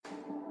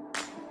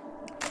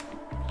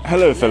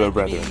Hello, fellow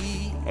brethren,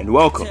 and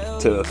welcome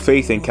to the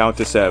Faith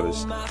Encounter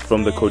service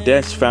from the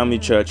Kodesh Family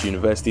Church,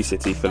 University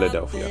City,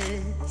 Philadelphia.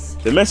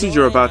 The message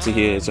you're about to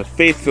hear is a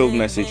faith-filled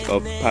message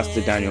of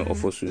Pastor Daniel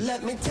Ofosu,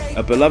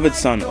 a beloved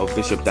son of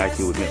Bishop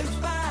Daiki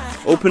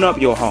Udme. Open up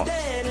your heart,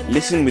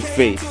 listen with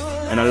faith,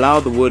 and allow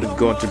the Word of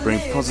God to bring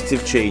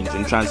positive change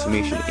and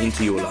transformation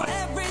into your life.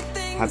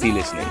 Happy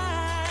listening.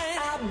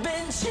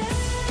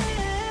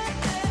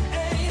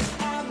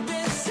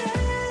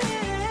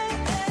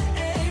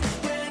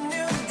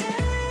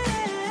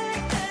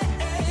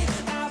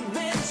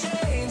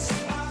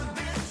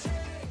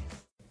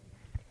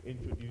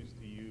 Introduce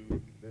to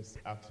you this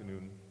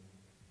afternoon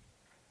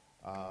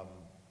a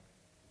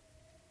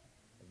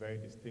very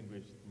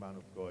distinguished man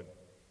of God.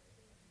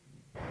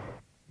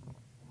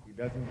 He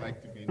doesn't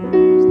like to be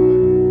introduced,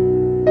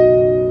 but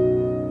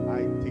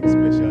I take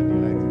special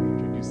delight in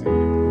introducing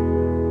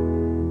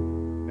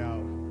him.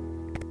 Now,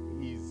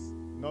 he's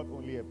not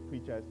only a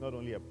preacher, he's not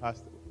only a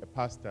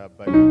pastor,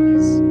 but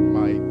he's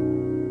my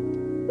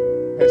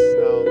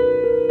personal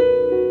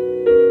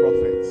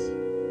prophet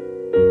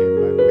and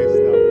my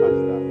personal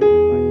pastor,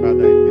 my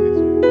brother in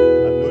ministry.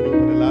 I've known him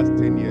for the last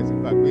 10 years. In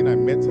fact, when I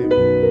met him 10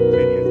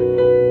 years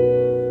ago,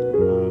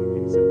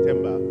 in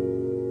September,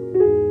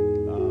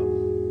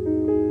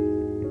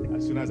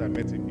 as soon as I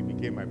met him, he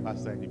became my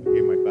pastor and he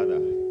became my brother,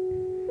 and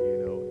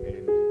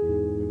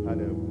we've had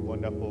a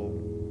wonderful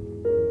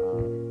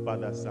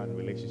father-son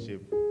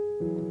relationship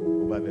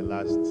over the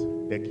last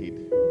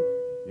decade.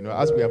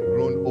 As we have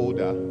grown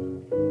older,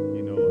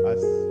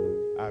 as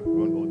I've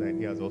grown older and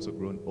he has also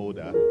grown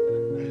older,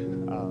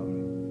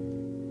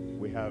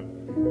 we have,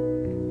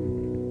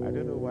 I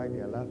don't know why they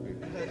are laughing,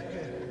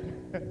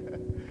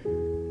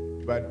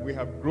 but we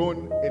have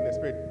grown in the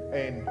spirit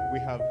and we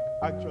have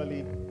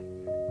actually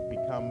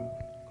become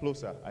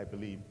closer, I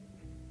believe,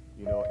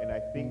 and I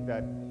think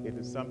that it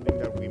is something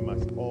that we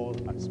must all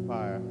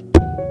aspire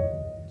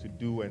to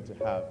do and to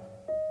have,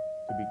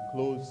 to be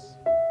close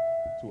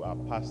to our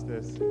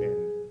pastors and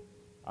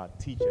our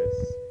teachers,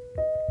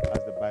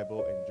 as the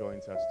Bible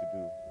enjoins us to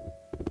do.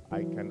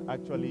 I can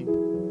actually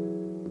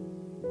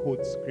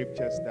quote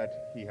scriptures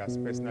that he has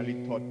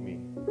personally taught me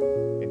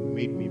and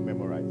made me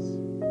memorize.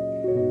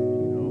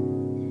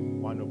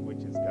 One of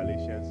which is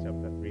Galatians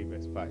chapter 3,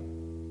 verse 5,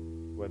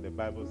 where the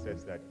Bible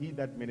says that he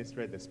that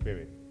ministereth the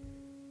Spirit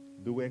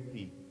doeth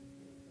he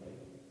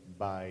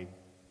by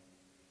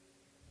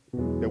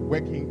the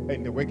working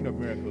of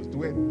miracles,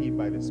 doeth he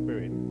by the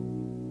Spirit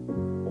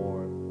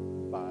or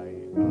by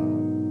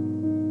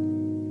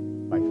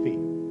faith.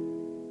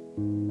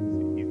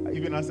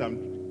 Even as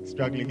I'm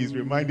struggling, he's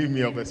reminding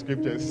me of the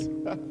scriptures.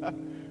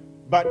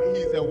 But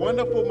he's a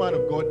wonderful man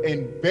of God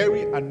and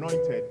very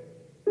anointed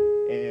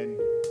and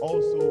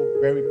also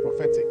very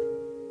prophetic.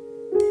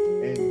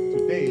 And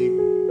today,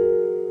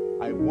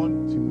 I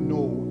want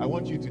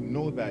you to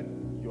know that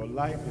your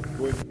life is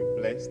going to be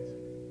blessed.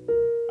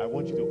 I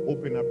want you to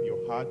open up your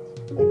heart,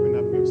 open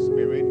up your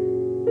spirit,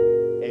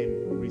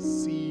 and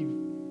receive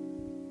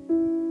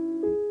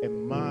a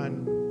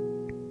man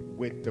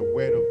with the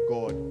word of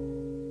God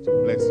to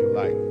bless your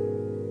life.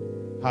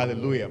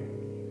 Hallelujah.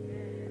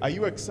 Are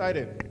you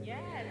excited?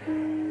 Yes.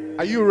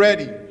 Are you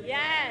ready?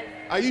 Yes.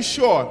 Are you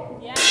sure?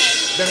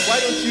 Yes. Then why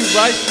don't you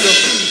rise to your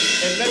feet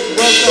and let's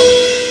welcome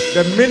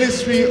the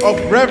ministry of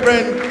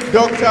Reverend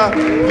Dr.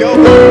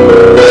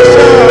 Gilbert.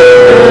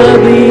 Our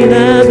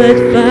beloved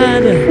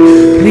Father,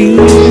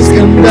 please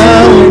come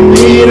down and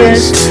meet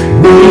us.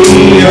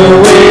 We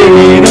are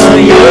waiting on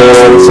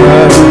your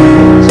touch.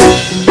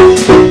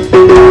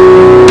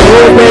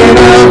 Open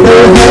up the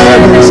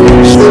heavens,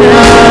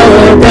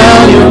 shower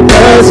down your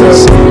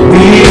presence.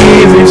 We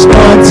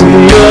respond to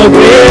your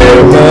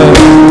great love.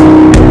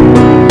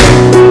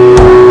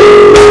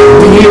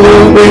 We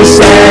won't be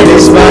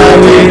satisfied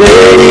with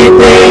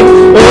anything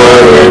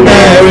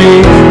ordinary.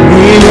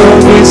 We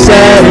won't be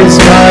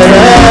satisfied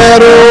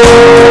at all.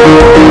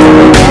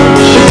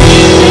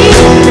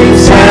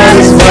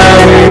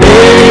 Satisfied with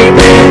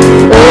anything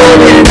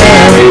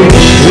ordinary.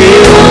 We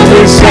won't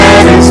be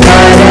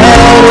satisfied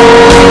at all.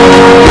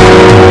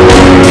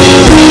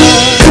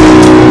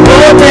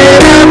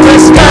 Open up the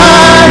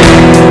sky,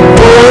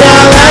 pour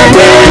out like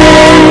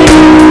rain.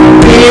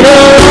 We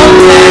don't want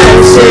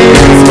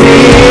blessings, we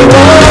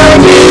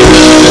want you.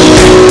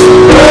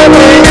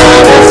 Open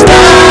up the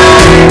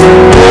sky,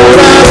 pour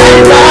out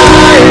like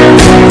fire.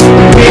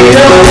 We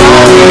don't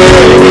want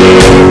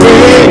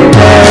anything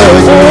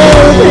else.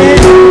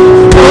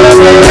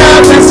 Open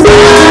up the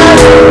sky,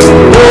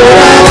 pour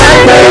out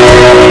like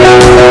rain.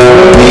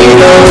 We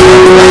don't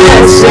want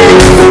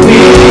blessings, we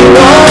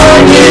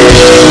want you.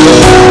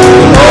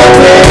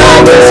 Open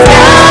up the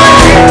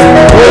sky,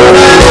 pour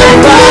out like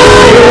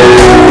fire.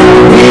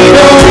 We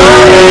don't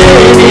want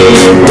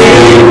anything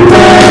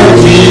but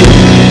you.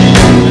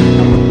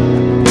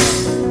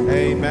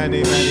 Amen,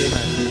 amen,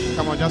 amen.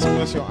 Come on, just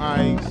close your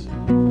eyes.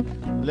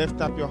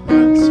 Lift up your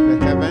hands to the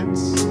heavens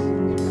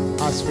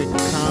as we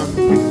come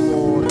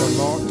before the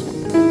Lord.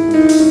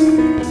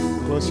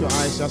 Close your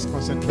eyes, just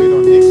concentrate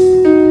on Him.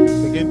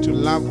 Begin to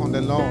love on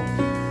the Lord.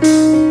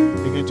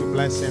 Begin to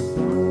bless him.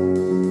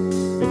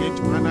 Begin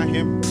to honor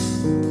him.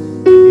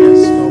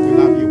 Yes, Lord, we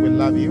love you. We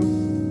love you.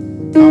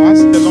 Now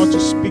ask the Lord to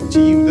speak to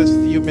you this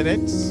few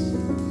minutes.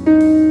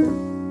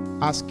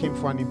 Ask him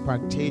for an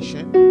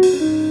impartation.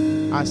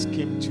 Ask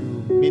him to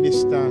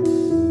minister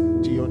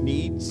to your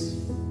needs.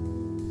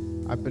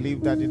 I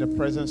believe that in the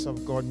presence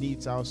of God,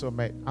 needs are also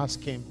met.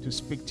 Ask him to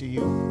speak to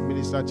you,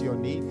 minister to your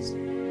needs.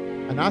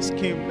 And ask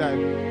him that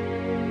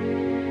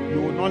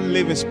you will not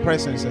leave his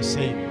presence the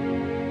same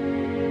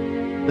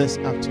this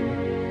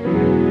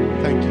afternoon.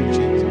 Thank you,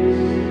 Jesus.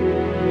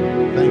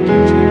 Thank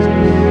you, Jesus.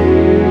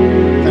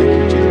 Thank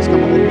you, Jesus.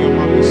 Come on, open your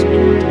mouth and speak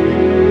unto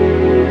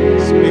him.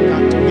 Speak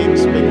unto him,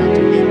 speak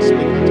unto him,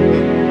 speak unto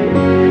him.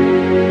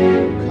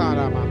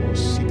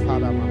 Karamamosi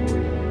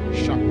paramamori,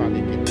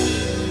 shapalikita,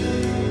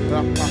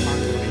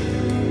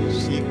 rapamandori,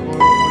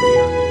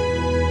 sikoromonia,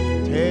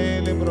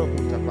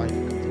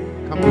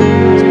 telebrohutapayakata. Come on,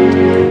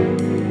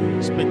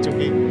 speak to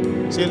him.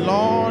 Say,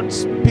 Lord,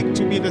 speak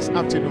to me this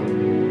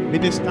afternoon.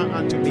 Minister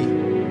unto me.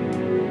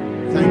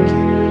 Thank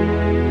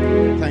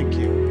you. Thank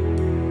you.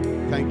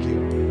 Thank you.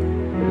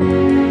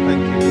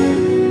 Thank you.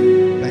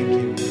 Thank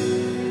you.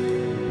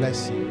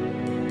 Bless you.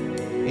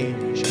 In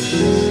Jesus'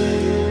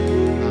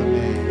 name.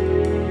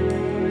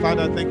 Amen.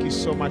 Father, thank you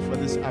so much for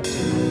this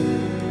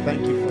afternoon.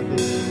 Thank you for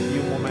these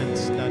few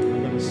moments that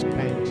we're going to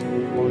spend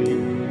before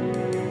you.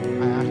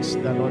 I ask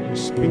that, Lord, you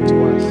speak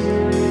to us.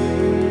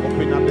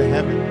 Open up the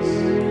heavens.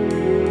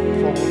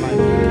 Fall like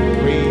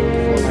rain,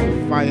 fall like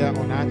fire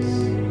on us.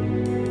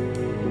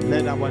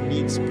 Let our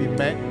needs be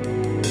met.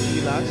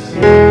 Heal us.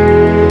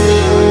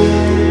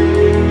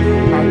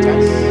 Impart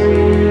us.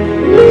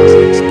 Let us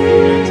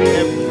experience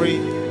every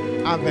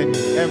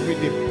avenue, every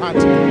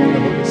department of the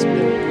Holy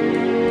Spirit.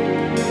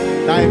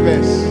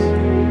 Diverse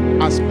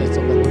aspects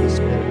of the Holy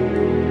Spirit.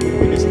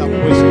 Minister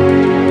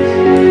wisdom to us.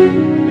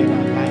 And let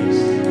our lives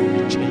be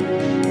changed.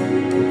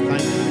 We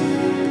thank you.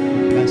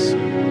 We bless you.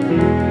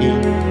 In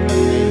the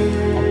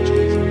name of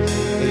Jesus.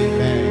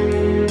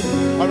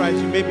 Amen. All right,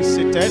 you may be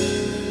seated.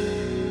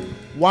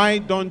 Why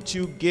don't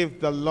you give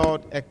the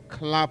Lord a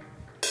clap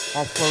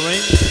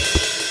offering?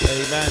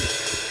 Amen.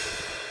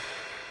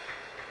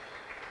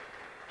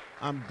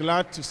 I'm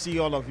glad to see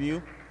all of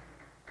you.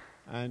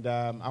 And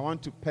I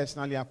want to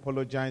personally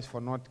apologize for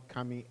not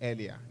coming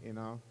earlier. You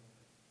know,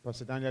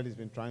 Pastor Daniel has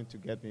been trying to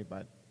get me,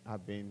 but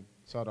I've been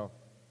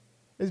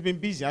it's been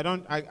busy. I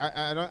don't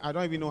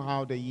even know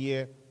how the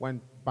year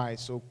went by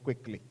so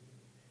quickly.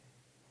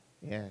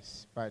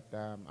 Yes, but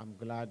I'm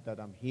glad that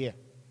I'm here.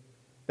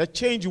 The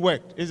change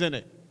worked, isn't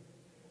it?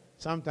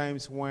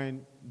 Sometimes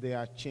when there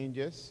are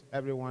changes,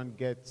 everyone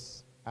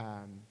gets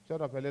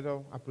sort of a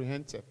little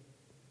apprehensive.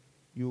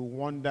 You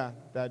wonder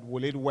that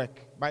will it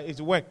work? But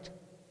it's worked.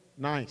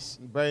 Nice,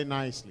 very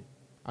nicely.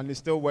 And it's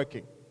still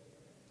working.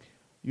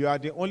 You are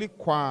the only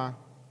choir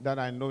that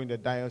I know in the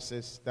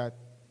diocese that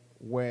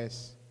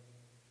wears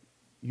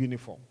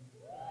uniform.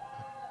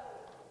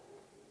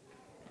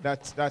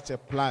 That's a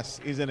plus,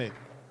 isn't it?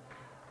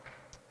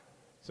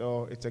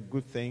 So it's a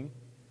good thing.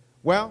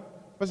 Well,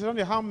 Pastor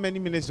Tony, how many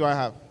minutes do I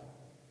have?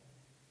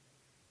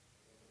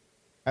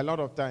 A lot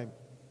of time.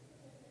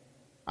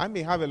 I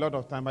may have a lot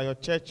of time, but your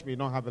church may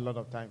not have a lot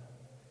of time.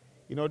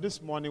 You know,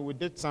 this morning we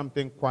did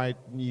something quite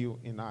new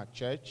in our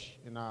church,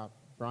 in our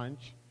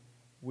branch.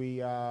 We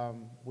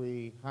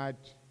had,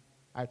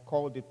 I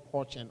called it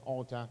Porch and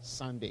Altar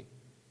Sunday.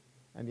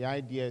 And the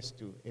idea is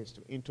to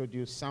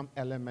introduce some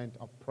element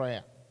of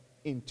prayer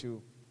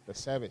into the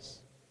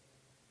service.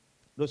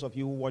 Those of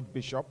you who watch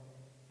Bishop,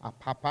 our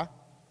Papa,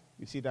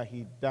 you see that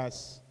he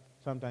does,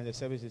 sometimes the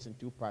service is in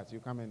two parts. You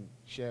come and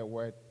share a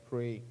word,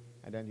 pray,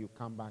 and then you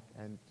come back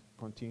and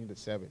continue the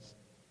service.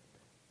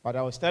 But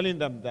I was telling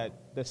them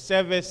that the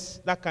service,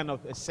 that kind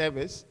of a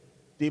service,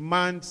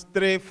 demands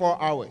 3-4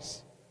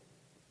 hours,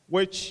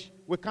 which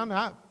we can't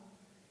have.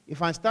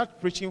 If I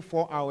start preaching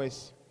 4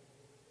 hours,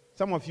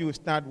 some of you will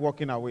start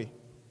walking away.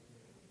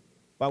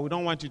 But we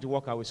don't want you to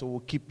walk away, so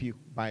we'll keep you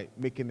by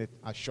making it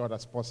as short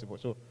as possible.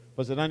 So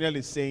Pastor Daniel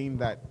is saying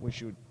that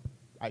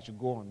I should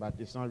go on, but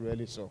it's not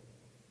really so.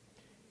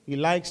 He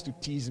likes to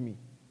tease me.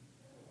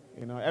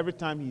 You know, every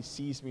time he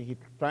sees me, he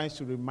tries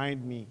to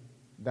remind me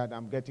that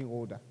I'm getting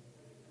older.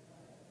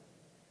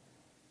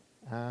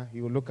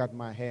 He will look at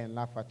my hair and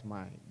laugh at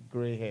my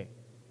gray hair.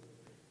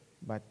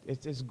 But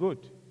it's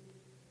good.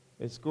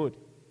 It's good.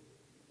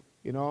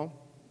 You know,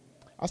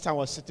 as I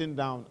was sitting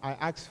down, I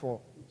asked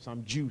for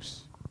some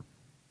juice.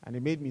 And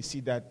it made me see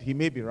that he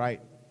may be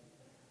right.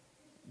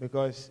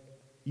 Because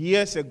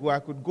years ago, I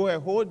could go a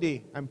whole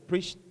day and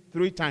preach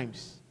 3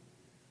 times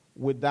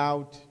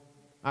without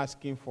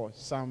asking for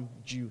some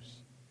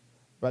juice.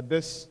 But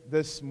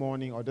this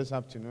morning or this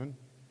afternoon,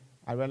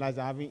 I realized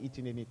I haven't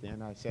eaten anything.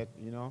 And I said,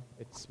 you know,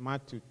 it's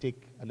smart to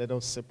take a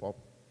little sip of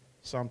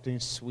something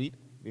sweet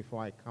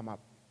before I come up.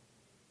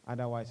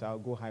 Otherwise, I'll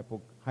go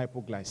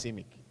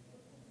hypoglycemic.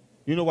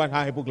 You know what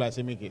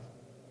hypoglycemic is?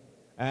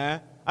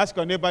 Ask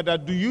your neighbor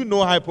that, do you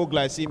know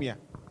hypoglycemia?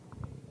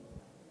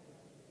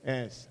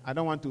 Yes, I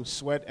don't want to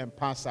sweat and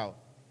pass out.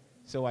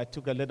 So I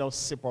took a little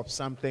sip of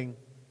something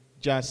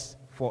just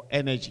for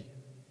energy.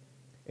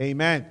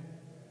 Amen.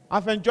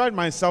 I've enjoyed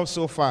myself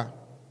so far.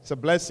 It's a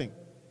blessing.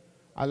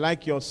 I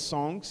like your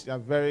songs. They are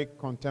very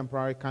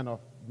contemporary kind of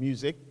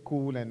music,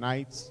 cool and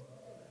nice.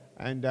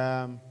 And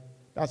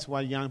that's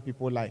what young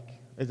people like,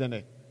 isn't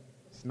it?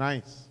 It's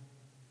nice.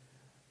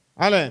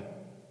 Alan,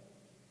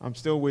 I'm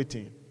still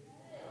waiting.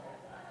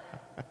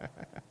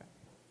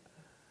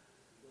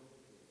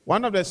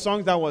 One of the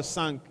songs that was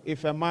sung,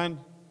 if a man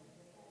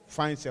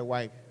finds a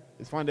wife,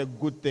 it's found a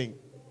good thing.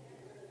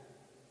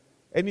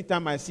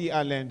 Anytime I see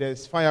Alan,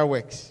 there's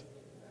fireworks.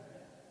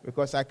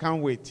 Because I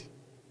can't wait.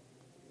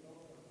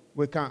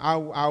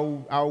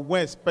 I'll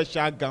wear a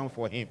special gown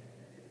for him.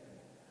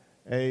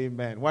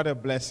 Amen. What a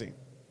blessing.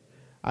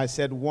 I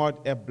said,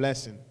 what a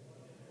blessing.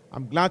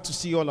 I'm glad to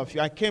see all of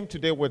you. I came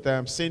today with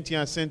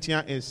Cynthia.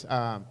 Cynthia is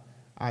our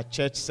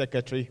church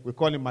secretary. We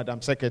call him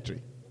Madam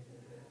Secretary.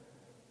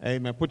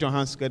 Amen. Put your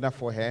hands together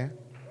for her.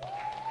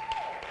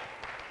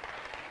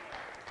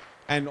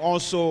 And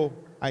also,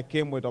 I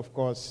came with, of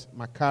course,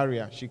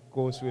 Macaria. She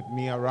goes with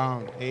me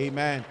around.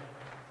 Amen.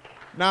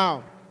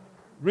 Now,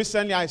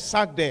 recently I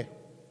sat there.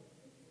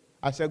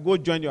 I said, go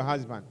join your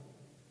husband.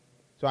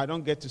 So I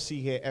don't get to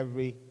see her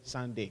every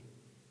Sunday.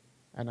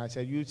 And I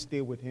said, you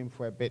stay with him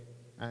for a bit,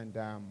 and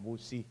we'll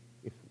see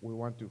if we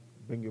want to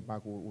bring you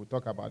back. We'll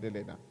talk about it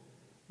later.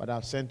 But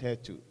I've sent her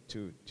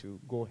to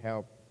go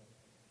help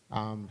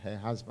her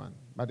husband.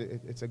 But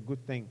it's a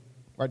good thing.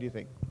 What do you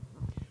think?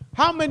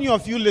 How many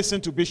of you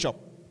listen to Bishop?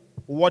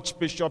 Watch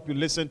Bishop, you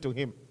listen to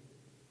him.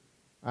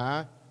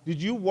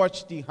 Did you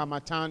watch the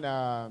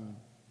Hamatan?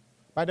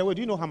 By the way,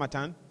 do you know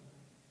Hamatan?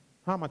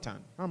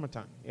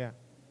 Hamatan, yeah.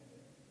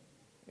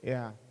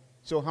 Yeah.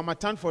 So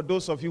Hamatan, for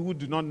those of you who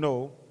do not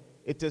know,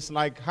 it is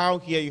like how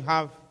here you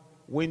have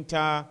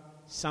winter,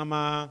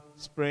 summer,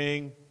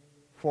 spring,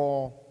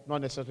 fall,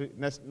 not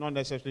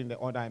necessarily in the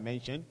order I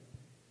mentioned.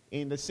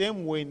 In the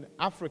same way in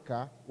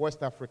Africa,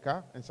 West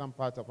Africa, and some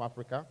parts of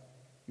Africa,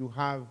 you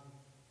have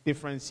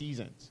different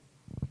seasons.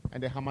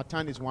 And the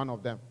Hamatan is one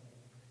of them.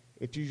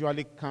 It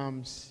usually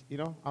comes,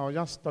 I was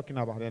just talking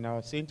about it, and I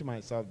was saying to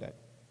myself that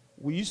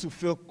we used to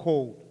feel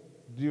cold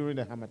during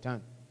the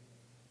Hamatan.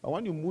 But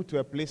when you move to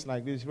a place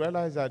like this, you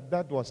realize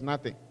that was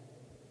nothing.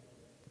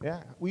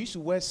 Yeah, we used to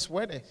wear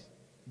sweaters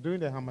during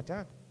the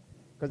Hamatan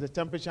because the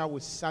temperature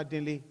would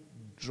suddenly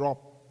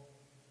drop.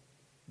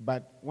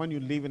 But when you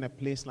live in a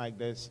place like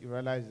this, you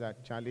realize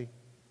that, Charlie,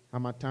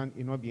 Hamatan,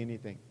 it not be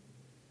anything.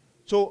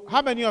 So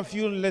how many of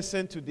you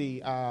listen to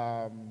the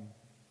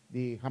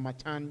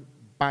Hamatan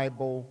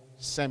Bible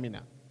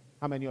seminar?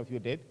 How many of you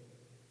did?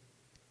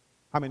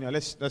 How many?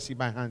 Let's see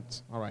by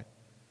hands. All right.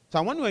 So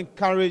I want to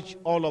encourage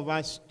all of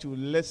us to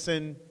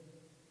listen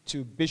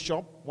to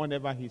Bishop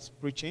whenever he's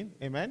preaching.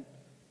 Amen.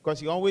 Because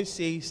he always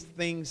says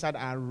things that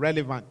are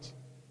relevant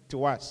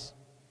to us.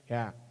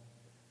 Yeah.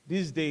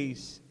 These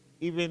days,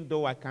 even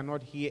though I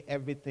cannot hear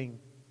everything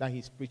that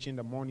he's preaching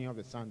the morning of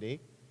the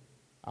Sunday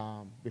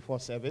before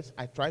service,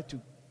 I try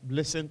to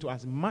listen to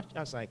as much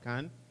as I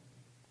can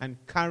and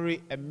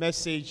carry a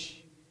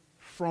message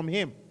from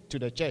him to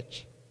the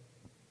church.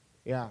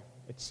 Yeah,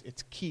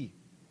 it's key.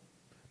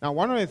 Now,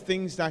 one of the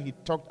things that he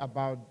talked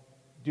about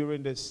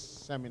during this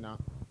seminar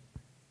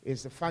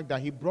is the fact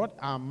that he brought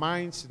our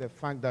minds to the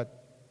fact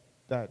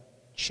that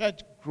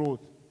church growth,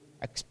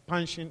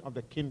 expansion of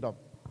the kingdom,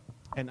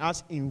 and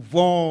us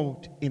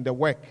involved in the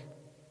work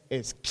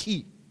is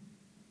key.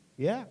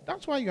 Yeah,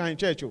 that's why you are in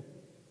church. You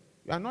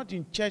are not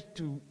in church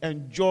to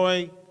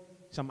enjoy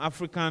some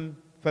African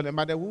fellow.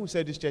 But who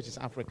said this church is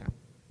African?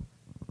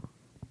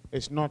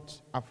 It's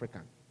not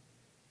African.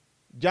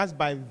 Just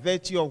by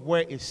virtue of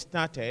where it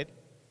started,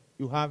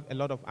 you have a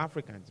lot of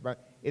Africans.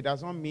 But it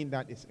does not mean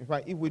that it's, in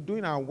fact, if we're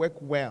doing our work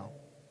well,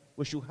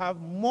 we should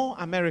have more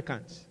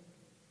Americans.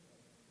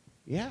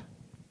 Yeah.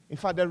 In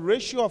fact, the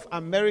ratio of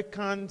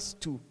Americans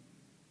to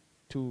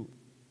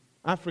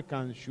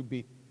Africans should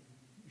be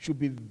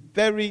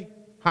very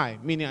high.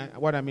 Meaning,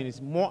 what I mean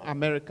is more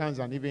Americans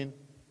than even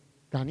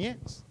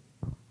Ghanaians.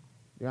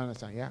 You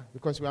understand? Yeah.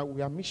 Because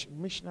we are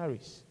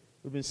missionaries.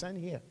 We've been sent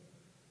here.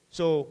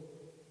 So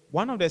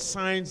one of the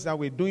signs that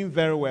we're doing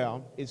very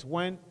well is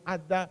when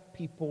other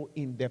people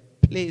in the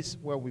place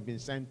where we've been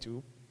sent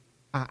to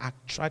are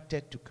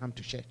attracted to come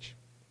to church.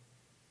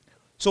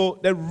 So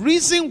the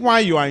reason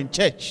why you are in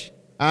church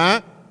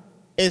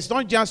is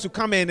not just to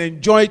come and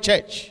enjoy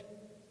church.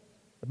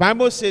 The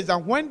Bible says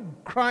that when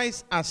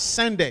Christ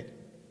ascended,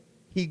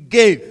 he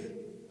gave.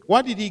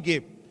 What did he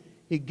give?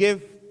 He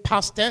gave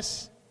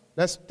pastors.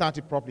 Let's start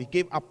it properly. He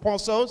gave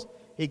apostles.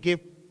 He gave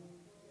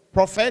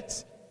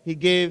prophets. He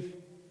gave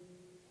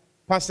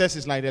pastors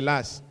is like the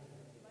last.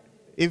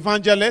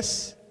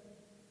 Evangelists,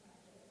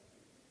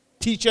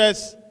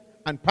 teachers,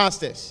 and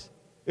pastors.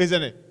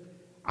 Isn't it?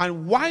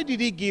 And why did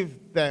he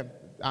give the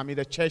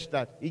church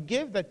that? He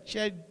gave the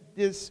church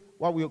this,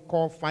 what we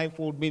call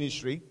fivefold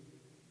ministry.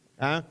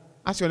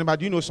 Ask your neighbor,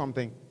 do you know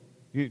something?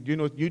 Do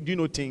you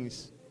know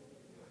things?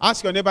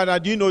 Ask your neighbor,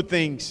 do you know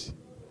things?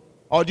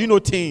 Or do you know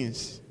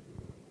things?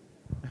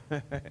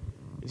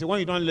 You see, when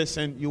you don't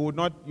listen, you will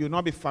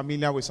not be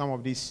familiar with some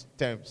of these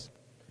terms.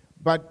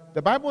 But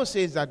the Bible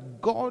says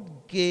that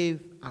God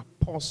gave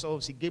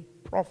apostles, he gave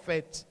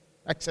prophets,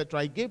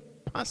 etc. He gave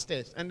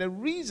pastors. And the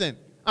reason,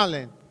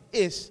 Alan,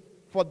 is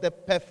for the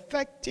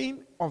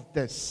perfecting of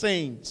the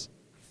saints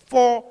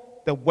for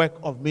the work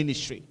of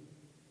ministry.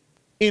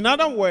 In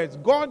other words,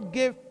 God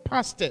gave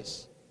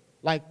pastors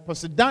like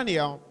Pastor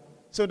Daniel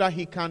so that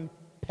he can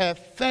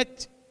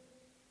perfect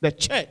the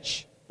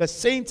church, the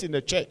saints in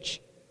the church,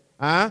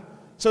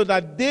 so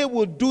that they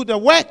will do the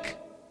work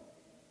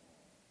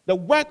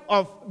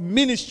of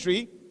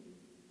ministry,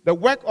 the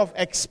work of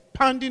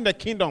expanding the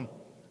kingdom,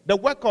 the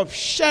work of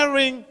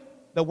sharing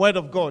the word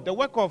of God, the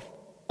work of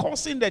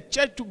causing the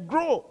church to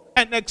grow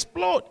and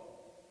explode.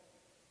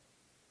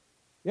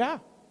 Yeah.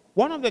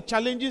 One of the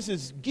challenges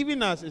is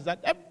giving us is that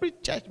every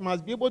church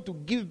must be able to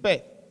give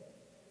birth.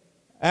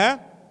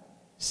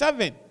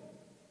 7,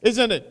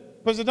 isn't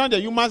it? President,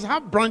 you must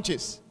have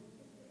branches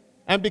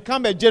and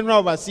become a general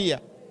overseer.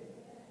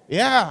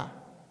 Yeah.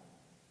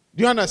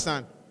 Do you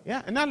understand?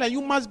 Yeah. And now like,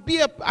 you must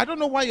be I don't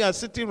know why you are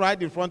sitting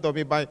right in front of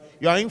me, but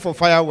you are in for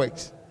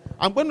fireworks.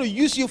 I'm going to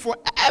use you for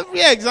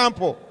every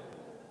example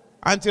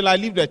until I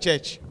leave the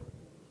church.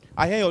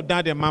 I hear your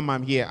dad and mom,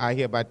 I'm here. I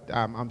hear, but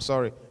I'm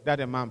sorry. Dad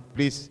and mom,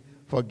 please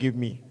forgive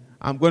me.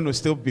 I'm going to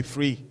still be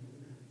free.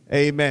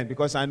 Amen.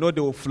 Because I know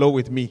they will flow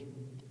with me.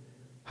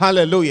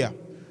 Hallelujah.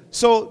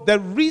 So the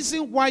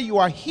reason why you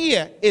are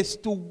here is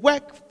to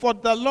work for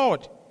the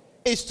Lord.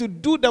 Is to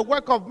do the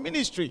work of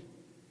ministry.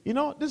 You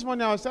know, this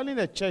morning I was telling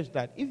the church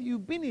that if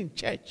you've been in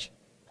church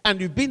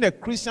and you've been a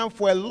Christian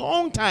for a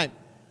long time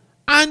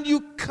and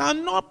you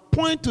cannot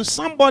point to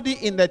somebody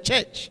in the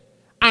church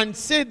and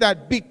say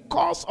that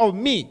because of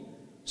me,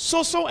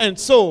 so and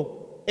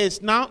so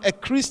is now a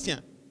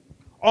Christian,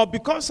 or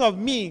because of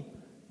me,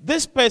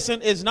 this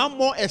person is now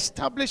more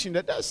established in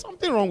that, there's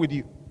something wrong with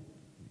you.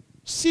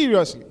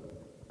 Seriously.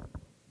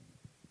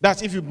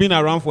 That's if you've been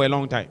around for a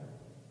long time.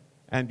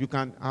 And you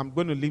can, I'm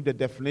going to leave the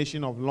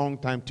definition of long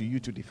time to you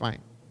to define.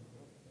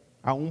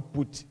 I won't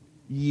put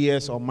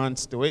years or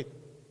months to it.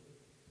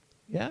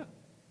 Yeah.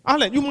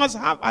 Alan, you must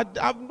have,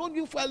 I've known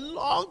you for a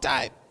long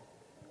time.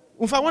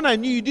 In fact, when I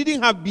knew you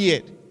didn't have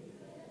beard.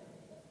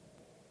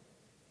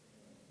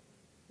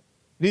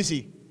 You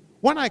see,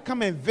 when I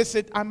come and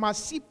visit, I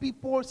must see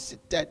people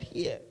seated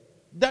here.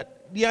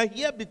 That they are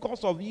here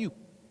because of you.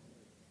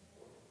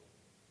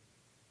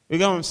 You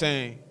get what I'm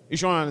saying? You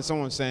should understand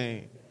what I'm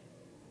saying.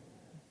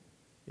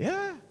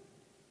 Yeah.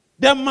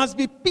 There must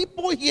be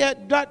people here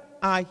that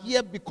are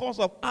here because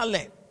of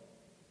Alan.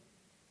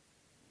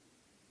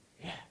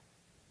 Yeah.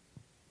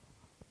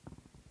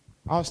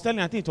 I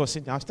think it was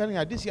Cynthia. I was telling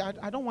her this year,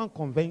 I don't want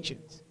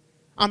conventions.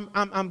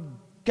 I'm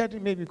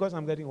getting, maybe because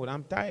I'm getting old,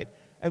 I'm tired.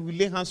 And we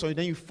lay hands on you,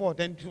 then you fall,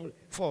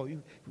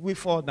 we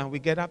fall down, we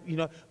get up,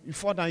 you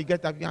fall down, you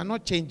get up, you are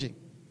not changing.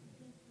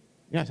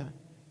 Yes,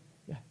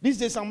 yeah. These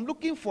days I'm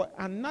looking for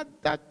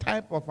another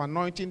type of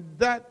anointing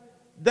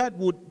that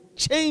would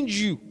change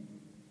you.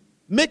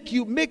 Make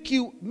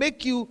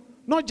you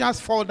not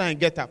just fall down and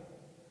get up.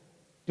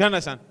 Do you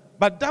understand?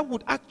 But that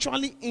would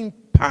actually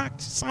impact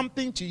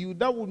something to you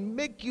that would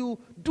make you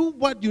do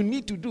what you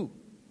need to do.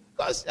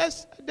 Because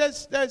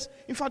there's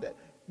in fact,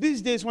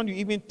 these days when you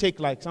even take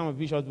like some of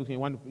Bishop's books,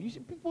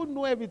 people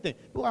know everything.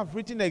 People have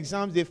written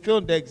exams, they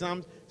failed the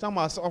exams, some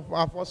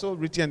have also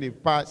written and they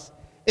passed.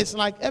 It's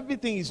like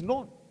everything is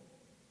known.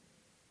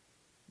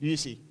 Do you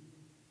see?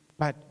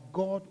 But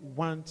God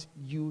wants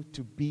you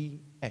to be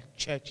a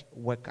church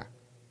worker.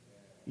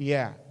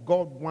 Yeah,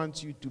 God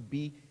wants you to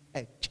be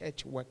a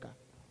church worker.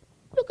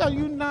 Look at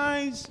you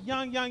nice,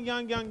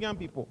 young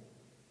people.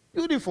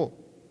 Beautiful.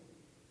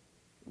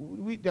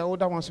 The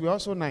older ones, we're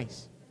also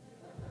nice.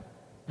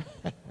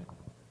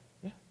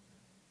 Yeah.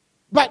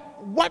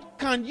 But what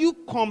can you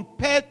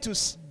compare to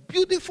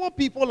beautiful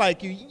people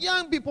like you,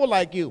 young people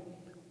like you,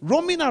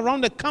 roaming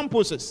around the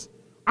campuses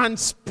and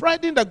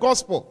spreading the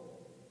gospel?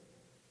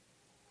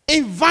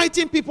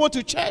 Inviting people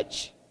to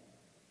church.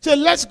 So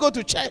let's go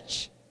to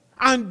church.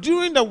 And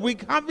during the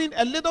week, having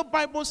a little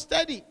Bible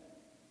study.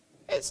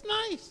 It's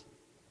nice.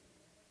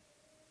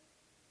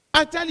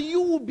 I tell you,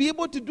 you will be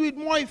able to do it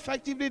more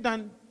effectively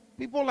than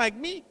people like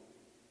me.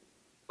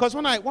 Because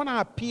when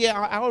I appear,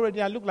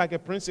 I look like a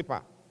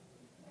principal.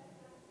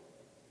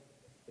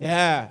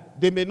 Yeah,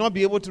 they may not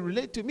be able to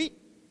relate to me.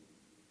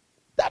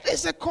 That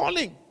is a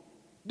calling.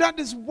 That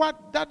is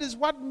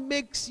what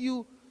makes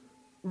you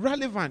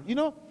relevant. You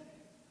know,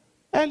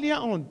 earlier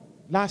on,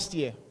 last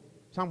year,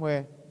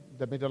 somewhere in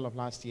the middle of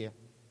last year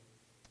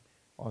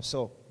or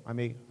so, I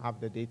may have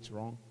the dates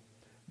wrong,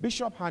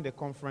 Bishop had a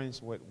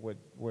conference with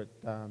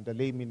the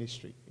lay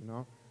ministry, you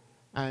know.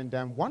 And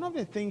one of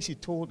the things he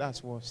told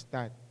us was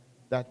that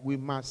we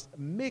must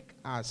make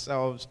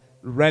ourselves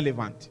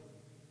relevant.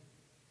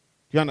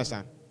 Do you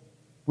understand?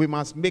 We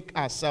must make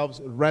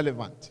ourselves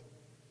relevant.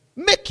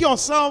 Make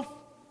yourself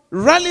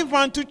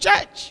relevant to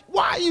church.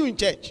 Why are you in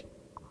church?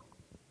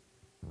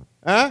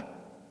 Huh?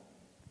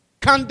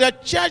 Can the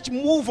church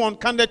move on?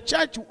 Can the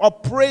church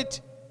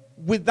operate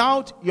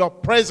without your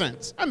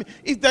presence? I mean,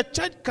 if the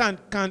church can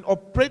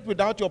operate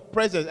without your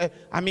presence,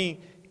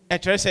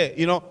 Etrese,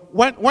 you know,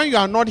 when you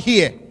are not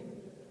here,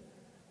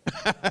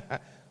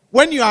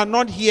 when you are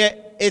not here,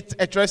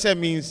 etrese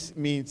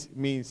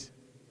means.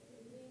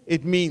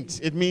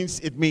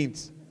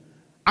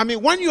 I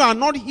mean, when you are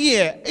not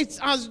here, it's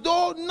as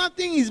though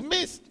nothing is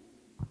missed.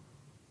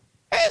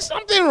 There's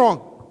something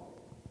wrong.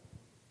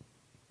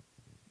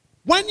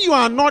 When you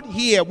are not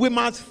here, we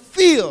must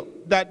feel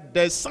that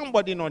there's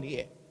somebody not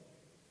here.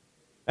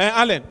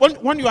 Alan,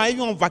 when you are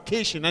even on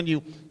vacation and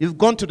you've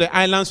gone to the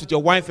islands with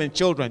your wife and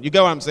children, you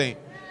get what I'm saying?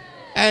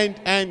 And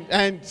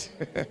and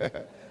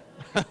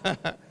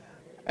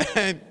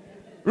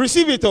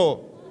receive it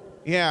all.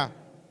 Yeah.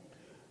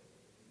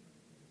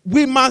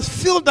 We must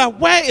feel that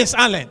where is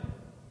Alan?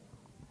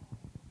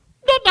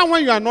 Not that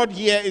when you are not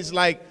here, it's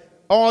like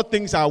all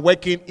things are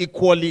working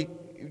equally.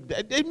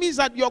 It means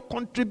that your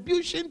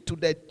contribution to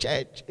the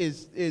church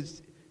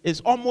is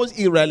almost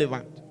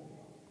irrelevant.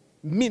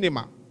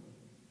 Minimal.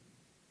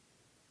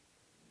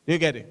 Do you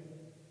get it?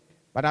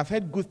 But I've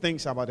heard good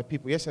things about the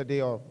people.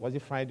 Yesterday, or was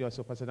it Friday or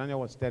so, Pastor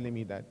Daniel was telling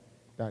me that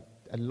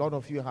a lot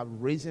of you have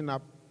risen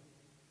up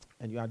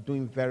and you are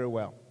doing very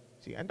well.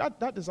 See, and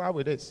that is how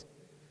it is.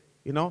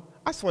 You know,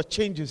 as for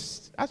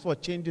changes,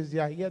 they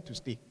are here to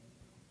stay.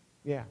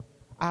 Yeah.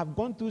 I've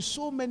gone through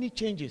so many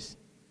changes,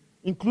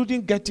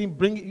 including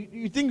bringing,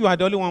 you think you are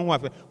the only one who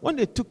have, when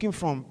they took him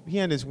from, he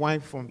and his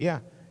wife they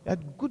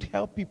had good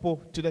help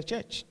people to the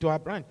church, to our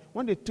branch.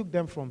 When they took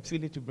them from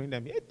Philly to bring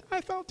them here,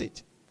 I felt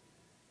it.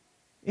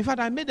 In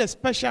fact, I made a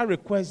special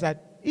request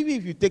that even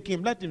if you take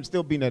him, let him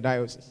still be in the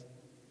diocese.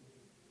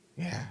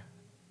 Yeah.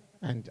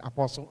 And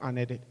Apostle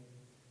honored it.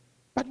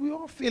 But we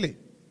all feel it.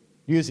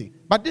 You see.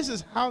 But this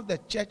is how the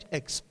church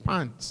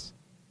expands.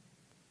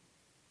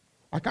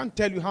 I can't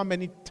tell you how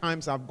many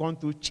times I've gone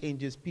through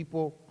changes,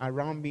 people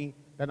around me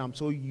that I'm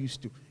so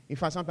used to. In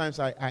fact,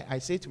 sometimes I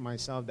say to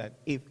myself that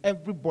if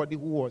everybody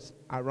who was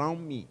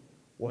around me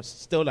was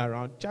still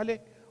around, Charlie,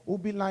 it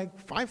would be like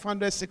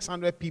 500,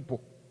 600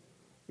 people.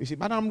 You see,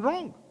 but I'm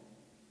wrong.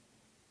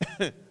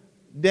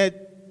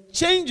 The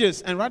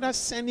changes and rather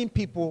sending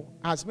people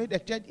has made the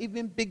church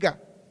even bigger.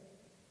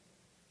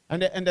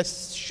 And the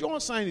sure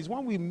sign is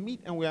when we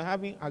meet and we are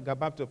having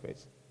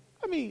Agabaptofest.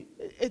 I mean,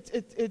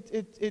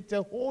 it's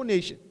a whole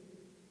nation.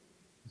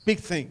 Big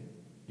thing.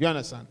 Do you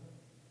understand?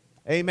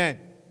 Amen.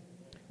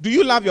 Do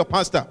you love your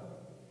pastor?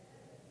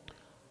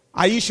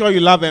 Are you sure you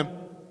love him?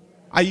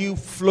 Are you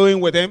flowing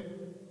with him?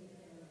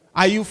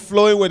 Are you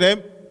flowing with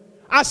him?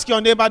 Ask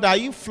your neighbor, are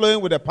you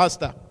flowing with the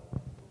pastor?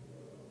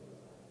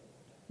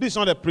 This is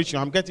not a preaching.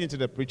 I'm getting into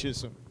the preaching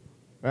soon.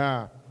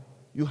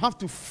 You have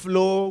to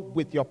flow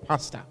with your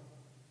pastor.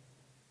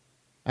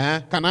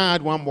 Can I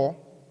add one more?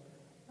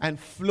 And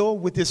flow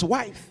with his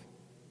wife.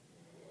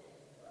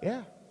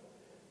 Yeah.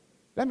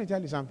 Let me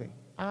tell you something.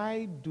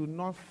 I do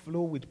not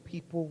flow with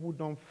people who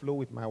don't flow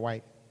with my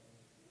wife.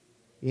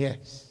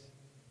 Yes.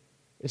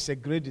 It's a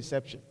great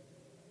deception.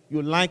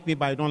 You like me,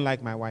 but I don't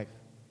like my wife.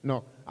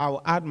 No. I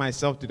will add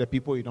myself to the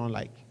people you don't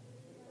like.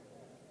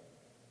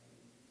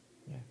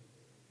 Yeah.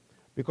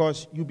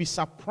 Because you'll be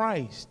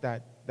surprised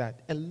that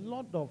a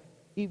lot of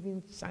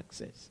even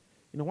success,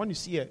 you know, when you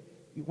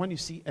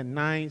see a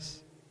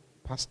nice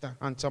pastor,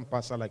 handsome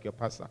pastor like your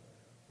pastor,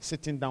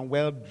 sitting down,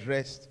 well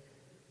dressed,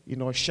 you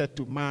know, shirt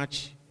to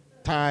match,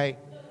 tie,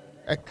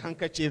 a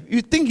handkerchief,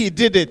 you think he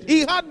did it.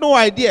 He had no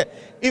idea.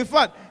 In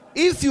fact,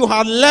 if you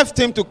had left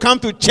him to come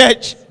to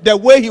church the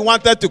way he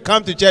wanted to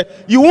come to church,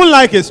 you won't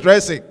like his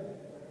dressing.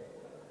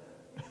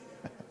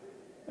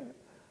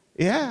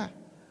 Yeah.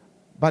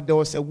 But there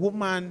was a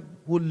woman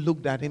who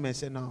looked at him and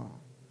said, no,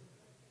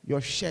 your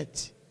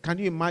shirt, can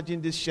you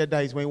imagine this shirt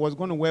that is when he was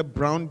going to wear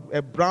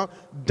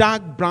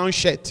dark brown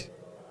shirt?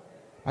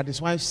 But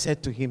his wife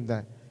said to him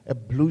that a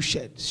blue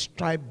shirt,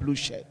 striped blue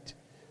shirt,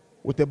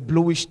 with a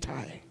bluish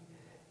tie,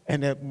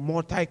 and a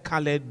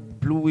multicolored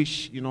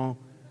bluish, you know,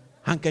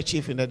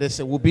 handkerchief in the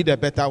desert will be the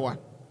better one.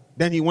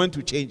 Then he went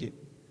to change it.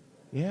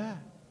 Yeah.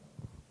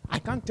 I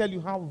can't tell you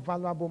how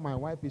valuable my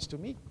wife is to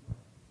me.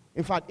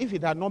 In fact, if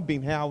it had not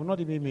been her, I would not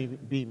even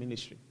be in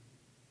ministry.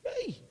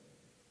 Hey,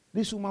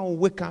 this woman will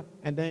wake up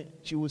and then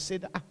she will say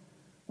that,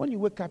 when you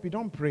wake up, you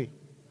don't pray.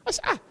 I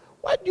said,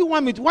 why do you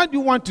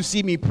want to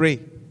see me pray?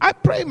 I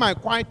pray in my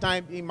quiet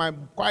time, in my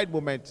quiet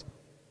moments.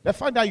 The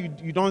fact that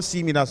you don't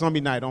see me does not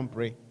mean that I don't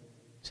pray. I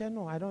said,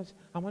 no, I don't.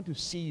 I want to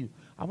see you.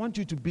 I want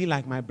you to be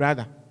like my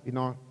brother, you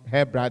know,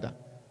 her brother,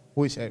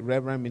 who is a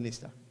reverend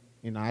minister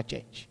in our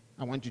church.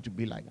 I want you to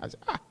be like. I said,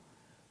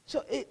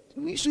 So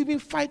we should even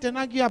fight and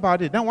argue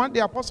about it. Then one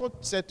day, the apostle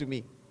said to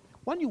me,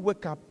 when you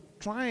wake up,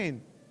 try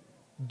and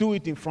do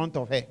it in front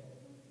of her.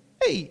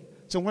 Hey,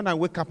 so when I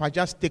wake up, I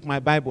just take my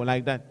Bible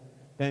like that.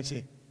 Then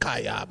say,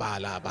 Kaya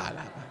bala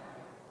bala.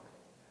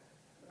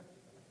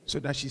 So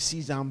that she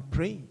sees I'm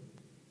praying.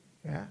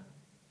 Yeah.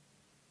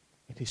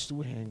 It is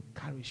to her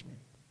encouragement.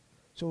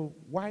 So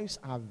wives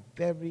are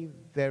very,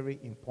 very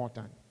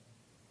important.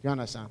 You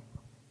understand?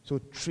 So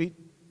treat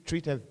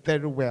her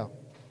very well.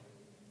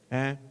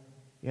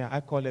 Yeah,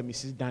 I call her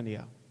Mrs.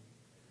 Daniel.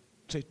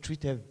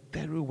 Treat her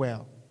very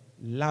well.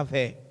 Love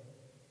her.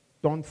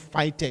 Don't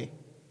fight her.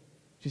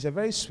 She's a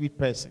very sweet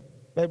person.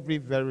 Very,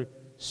 very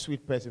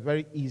sweet person.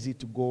 Very easy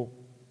to go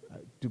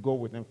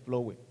with and flow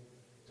with.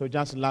 So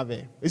just love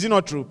her. Is it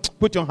not true?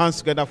 Put your hands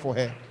together for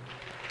her.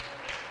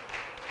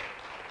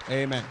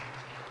 Amen.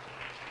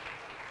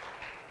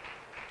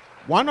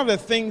 One of the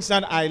things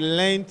that I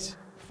learned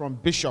from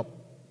Bishop,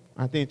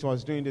 I think it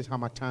was during this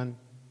Hamatan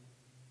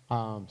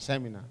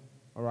seminar,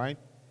 all right?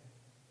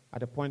 At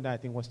the point that I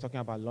think was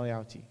talking about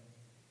loyalty.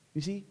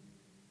 You see,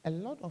 a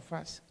lot of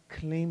us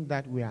claim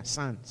that we are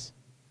sons.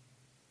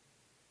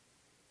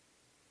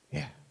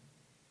 Yeah.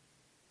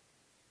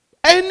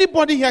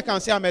 Anybody here can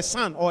say, I'm a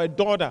son or a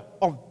daughter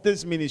of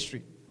this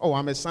ministry. Oh,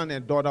 I'm a son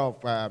and daughter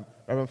of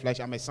Reverend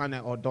Fleischer. I'm a son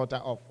or daughter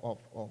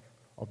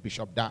of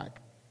Bishop Dag.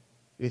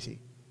 You see.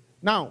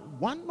 Now,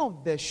 one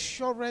of the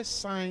surest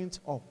signs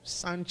of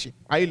sonship,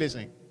 are you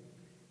listening,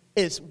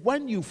 is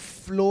when you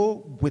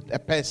flow with a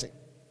person.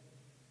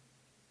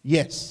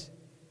 Yes.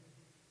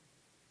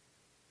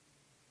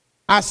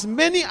 As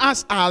many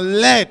as are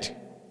led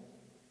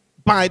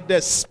by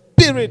the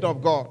Spirit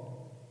of God,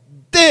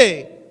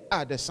 they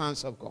are the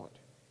sons of God.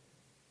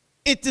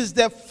 It is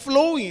the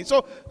flowing.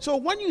 So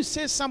when you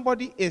say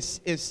somebody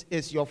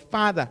is your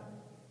father,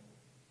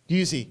 do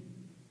you see?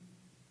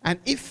 And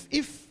if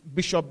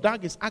Bishop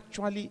Dag is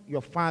actually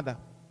your father,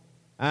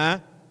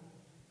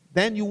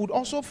 then you would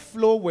also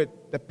flow with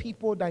the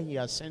people that he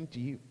has sent to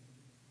you.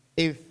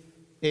 If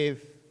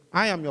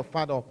I am your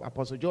father, or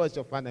Apostle Joe is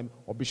your father,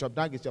 or Bishop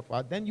Dag is your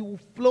father, then you will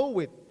flow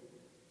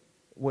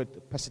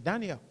with Pastor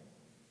Daniel,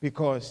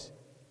 because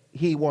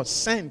he was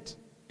sent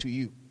to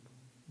you.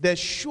 The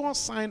sure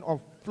sign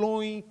of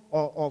flowing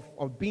or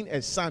of being a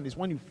son is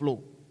when you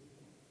flow.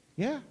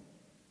 Yeah.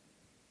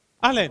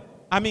 Alan,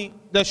 I mean,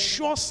 the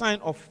sure sign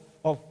of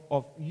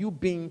you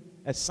being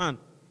a son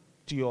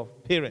to your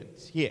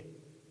parents here.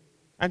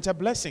 And it's a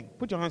blessing.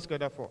 Put your hands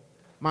together for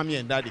mommy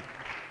and daddy.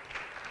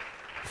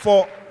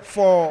 For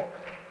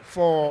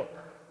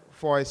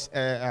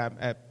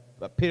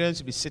parents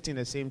to be sitting in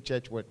the same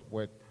church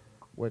with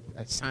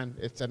a son,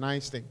 it's a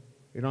nice thing.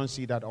 You don't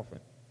see that often.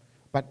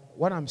 But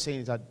what I'm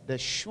saying is that the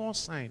sure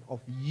sign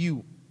of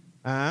you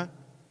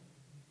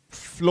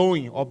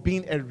flowing or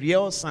being a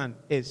real son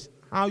is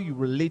how you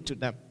relate to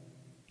them.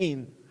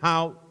 In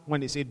how,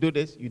 when they say do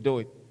this, you do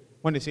it.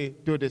 When they say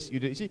do this, you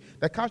do it. You see,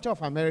 the culture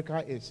of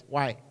America is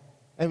why.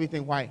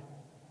 Everything why.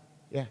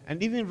 Yeah.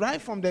 And even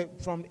right from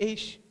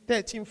age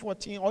 13,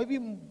 14, or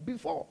even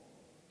before.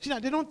 See,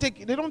 they don't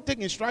take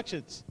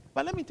instructions.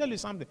 But let me tell you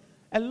something.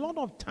 A lot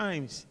of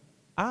times,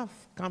 I've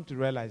come to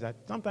realize that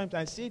sometimes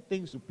I say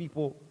things to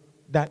people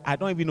that I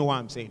don't even know why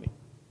I'm saying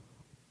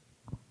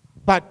it.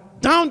 But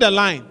down the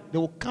line, they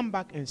will come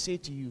back and say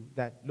to you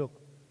that, look,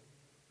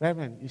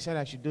 Reverend, you said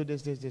I should do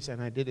this,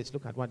 and I did this.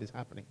 Look at what is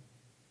happening.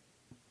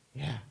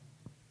 Yeah.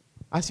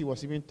 As he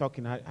was even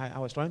talking, I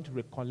was trying to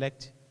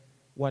recollect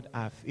what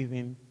I've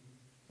even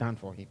done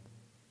for him.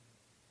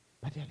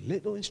 But there are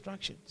little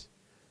instructions.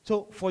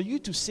 So for you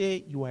to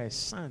say you are a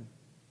son,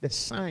 the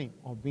sign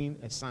of being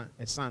a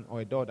son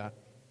or a daughter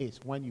is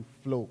when you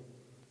flow.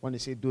 When they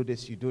say do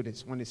this, you do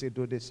this. When they say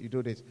do this, you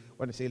do this.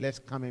 When they say let's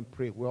come and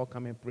pray, we all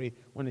come and pray.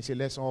 When they say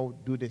let's all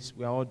do this,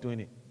 we are all doing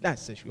it.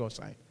 That's the sure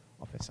sign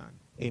of a son.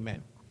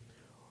 Amen.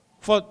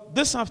 For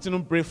this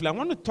afternoon, briefly, I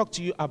want to talk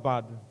to you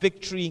about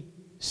victory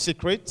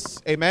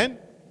secrets. Amen.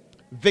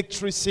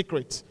 Victory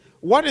secrets.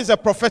 What is a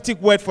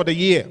prophetic word for the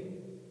year?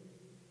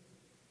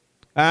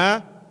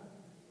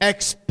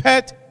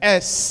 Expect a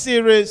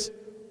series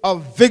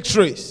of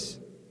victories.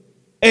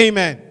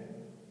 Amen.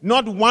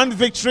 Not one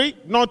victory,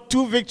 not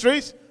two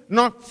victories,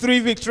 not three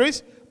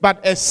victories,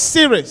 but a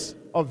series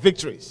of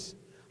victories.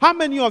 How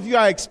many of you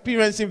are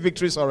experiencing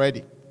victories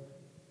already?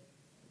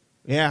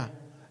 Yeah.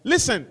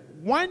 Listen,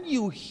 when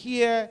you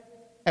hear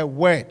a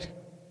word,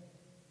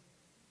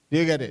 do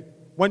you get it?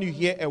 When you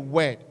hear a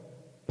word,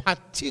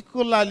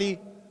 particularly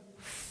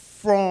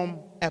from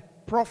a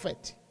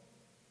prophet,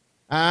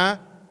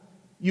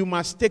 you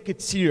must take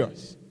it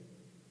serious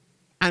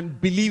and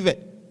believe it.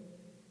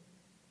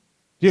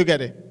 Do you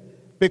get it?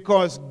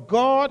 Because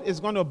God is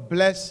going to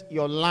bless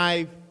your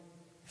life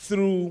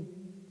through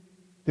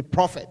the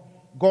prophet.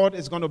 God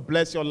is going to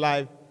bless your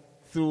life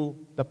through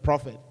the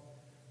prophet.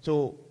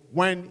 So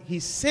when he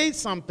says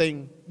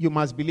something, you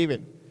must believe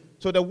it.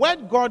 So the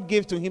word God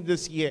gave to him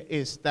this year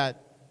is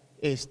that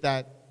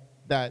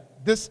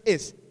this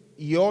is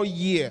your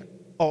year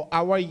or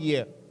our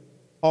year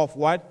of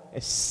what?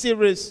 A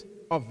series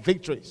of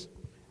victories.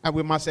 And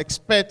we must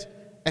expect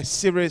a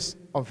series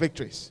of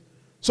victories.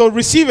 So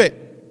receive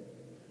it.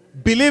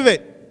 Believe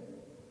it,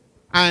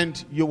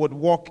 and you would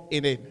walk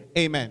in it.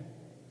 Amen.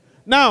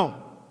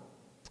 Now,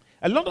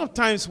 a lot of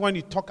times when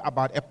you talk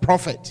about a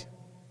prophet,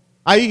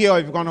 are you here or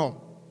have you gone home?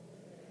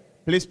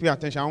 Please pay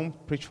attention. I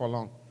won't preach for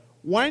long.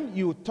 When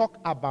you talk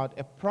about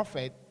a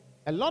prophet,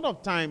 a lot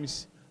of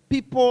times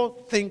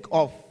people think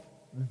of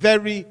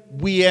very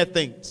weird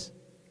things.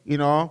 You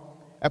know,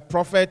 a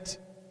prophet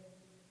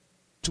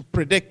to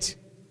predict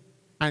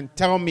and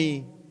tell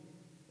me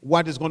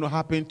what is going to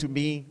happen to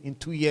me in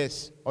 2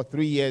 years or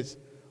 3 years,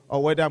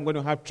 or whether I'm going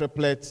to have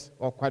triplets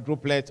or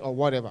quadruplets or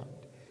whatever.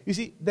 You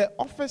see, the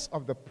office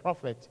of the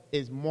prophet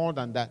is more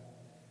than that.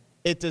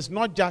 It is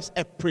not just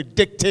a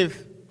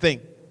predictive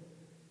thing.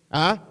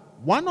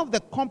 One of the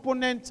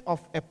components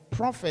of a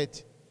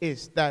prophet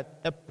is that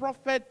a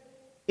prophet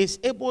is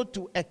able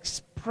to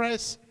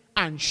express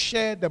and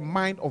share the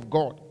mind of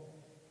God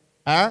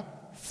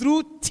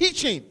through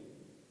teaching.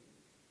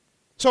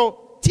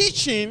 So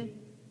teaching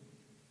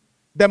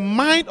the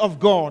mind of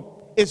God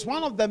is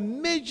one of the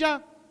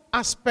major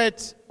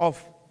aspects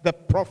of the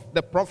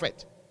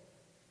prophet.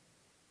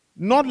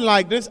 Not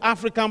like this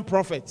African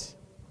prophet.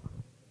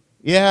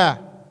 Yeah.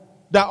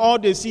 That all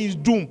they see is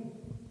doom.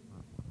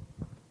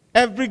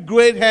 Every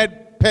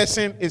gray-haired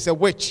person is a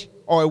witch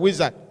or a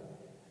wizard.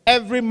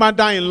 Every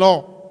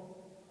mother-in-law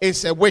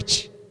is a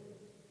witch.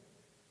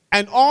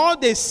 And all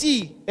they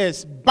see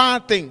is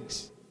bad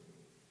things.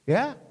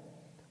 Yeah.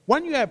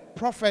 When you're a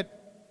prophet,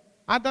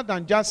 other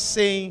than just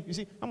saying, you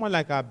see, someone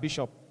like our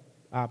bishop,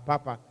 our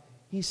papa,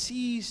 he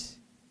sees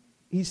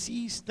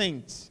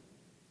things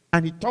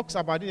and he talks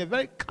about it in a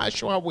very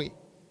casual way.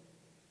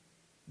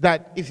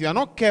 That if you are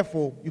not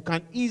careful, you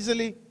can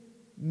easily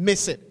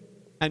miss it.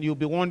 And you'll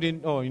be wondering,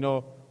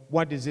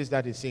 what is this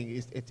that he's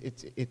saying?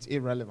 It's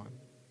irrelevant.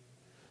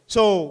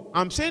 So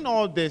I'm saying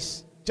all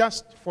this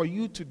just for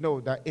you to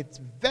know that it's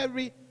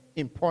very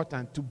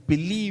important to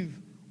believe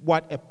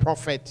what a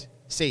prophet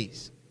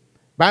says.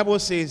 Bible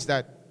says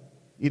that,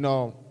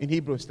 in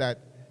Hebrews, that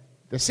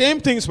the same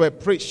things were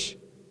preached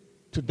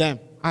to them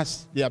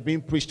as they are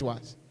being preached to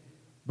us.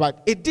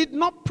 But it did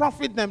not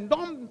profit them,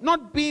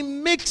 not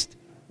being mixed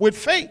with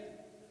faith.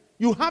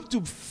 You have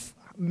to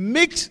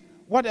mix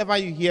whatever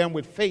you hear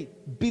with faith.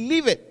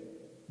 Believe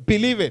it.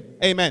 Believe it.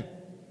 Amen.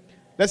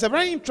 There's a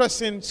very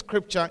interesting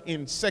scripture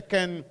in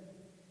 2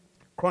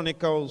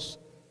 Chronicles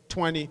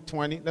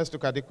 20:20. Let's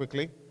look at it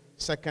quickly.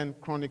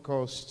 2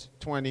 Chronicles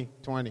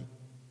 20:20.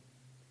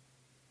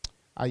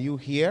 Are you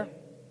here?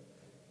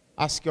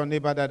 Ask your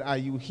neighbor that, are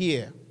you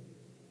here?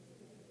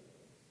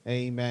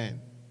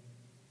 Amen.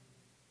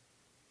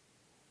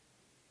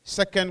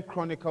 2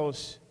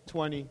 Chronicles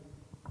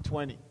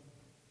 20:20.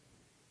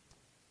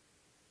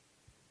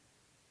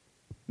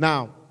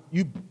 Now,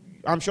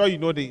 I'm sure you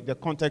know the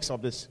context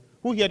of this.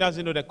 Who here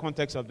doesn't know the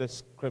context of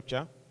this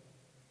scripture?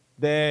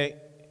 There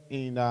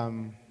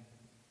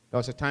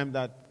was a time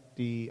that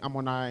the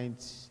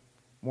Ammonites,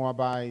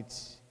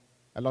 Moabites,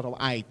 a lot of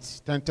ites,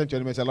 10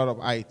 elements, a lot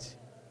of ites,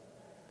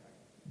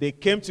 they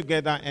came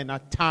together and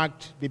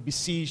attacked, they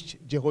besieged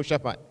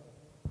Jehoshaphat.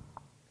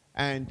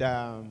 And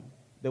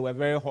they were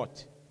very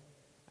hot.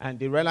 And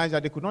they realized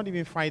that they could not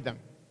even fight them.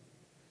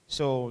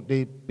 So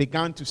they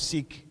began to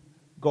seek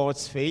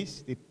God's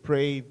face. They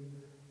prayed.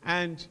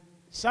 And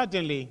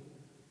suddenly,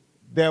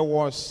 there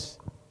was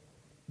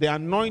the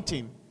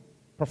anointing,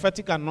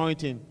 prophetic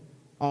anointing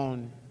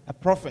on a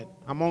prophet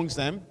amongst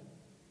them,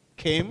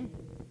 came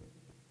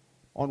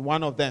on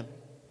one of them.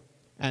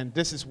 And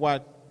this is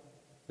what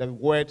the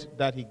word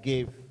that he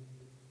gave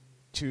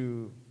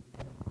to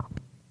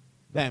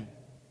them.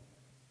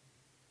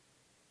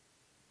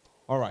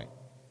 All right.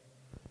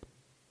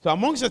 So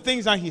amongst the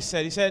things that he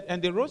said,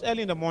 and they rose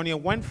early in the morning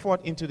and went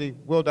forth into the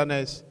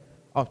wilderness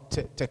of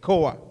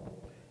Tekoa.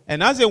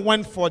 And as they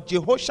went forth,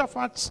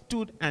 Jehoshaphat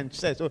stood and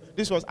said, so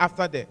this was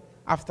after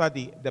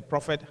the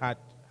prophet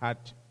had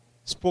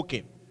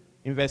spoken.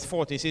 In verse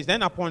 40, it says,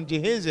 then upon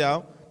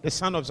Jehaziel, the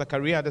son of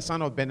Zechariah, the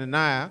son of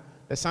Benaniah,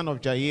 the son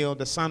of Jael,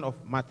 the son of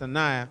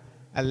Mattaniah,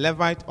 a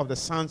Levite of the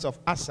sons of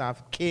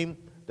Asaph, came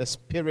the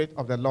Spirit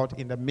of the Lord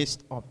in the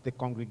midst of the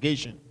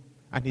congregation.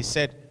 And he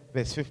said,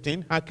 verse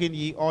 15, hearken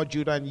ye all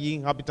Judah and ye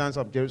inhabitants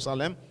of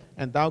Jerusalem,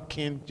 and thou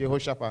King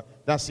Jehoshaphat,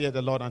 thus saith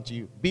the Lord unto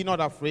you, be not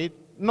afraid,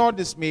 nor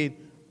dismayed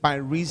by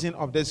reason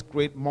of this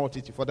great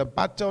multitude, for the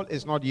battle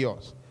is not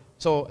yours.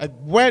 So a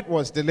word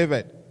was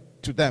delivered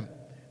to them.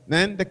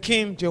 Then the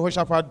king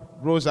Jehoshaphat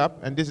rose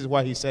up, and this is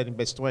what he said in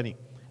verse 20.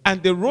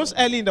 And they rose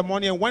early in the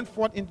morning and went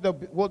forth into the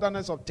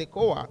wilderness of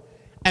Tekoa.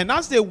 And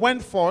as they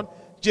went forth,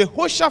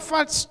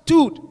 Jehoshaphat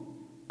stood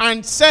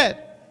and said,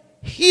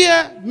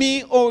 hear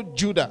me, O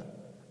Judah,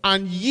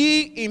 and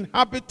ye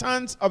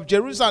inhabitants of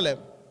Jerusalem.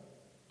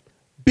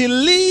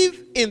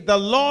 Believe in the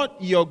Lord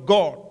your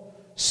God,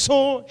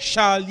 so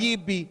shall ye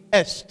be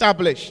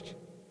established.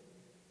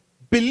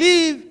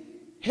 Believe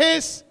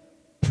his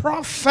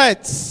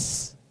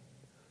prophets,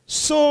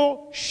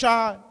 so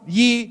shall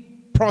ye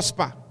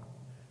prosper.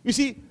 You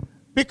see,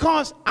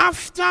 because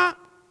after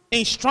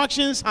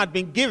instructions had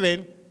been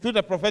given through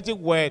the prophetic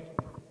word,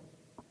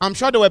 I'm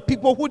sure there were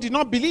people who did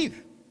not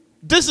believe.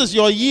 This is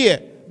your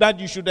year that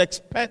you should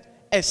expect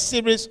a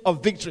series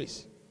of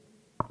victories.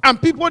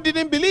 And people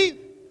didn't believe.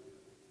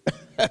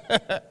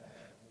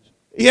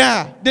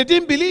 Yeah, they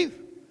didn't believe.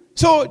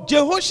 So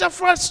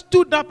Jehoshaphat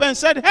stood up and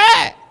said,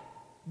 hey,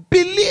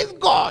 believe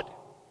God,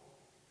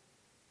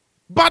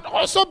 but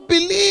also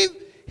believe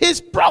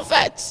his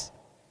prophets.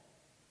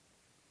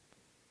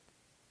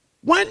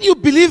 When you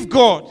believe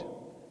God,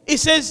 it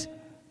says,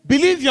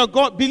 believe your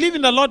God, believe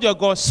in the Lord your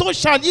God, so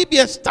shall ye be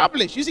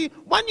established. You see,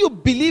 when you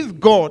believe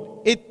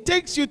God, it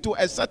takes you to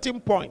a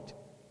certain point.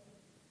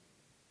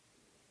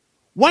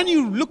 When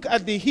you look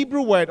at the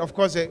Hebrew word, of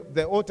course,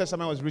 the Old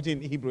Testament was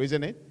written in Hebrew,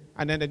 isn't it?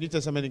 And then the New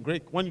Testament in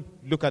Greek. When you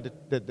look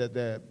at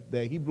the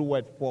Hebrew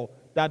word for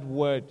that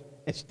word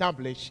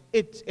establish,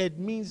 it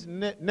means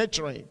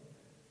nurturing,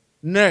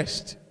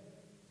 nursed.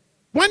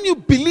 When you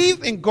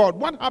believe in God,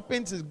 what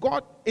happens is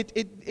God,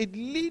 it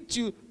leads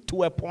you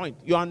to a point.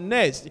 You are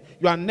nursed,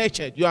 you are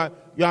nurtured,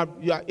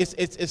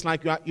 it's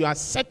like you are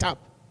set up.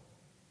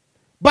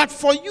 But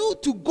for you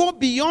to go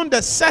beyond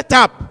the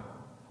setup,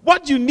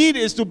 what you need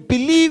is to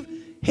believe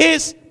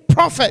his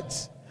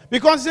prophets.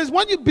 Because it says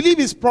when you believe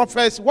his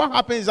prophets, what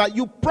happens is that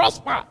you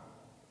prosper.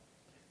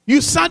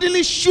 You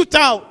suddenly shoot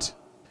out.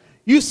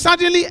 You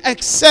suddenly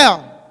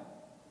excel.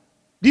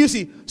 Do you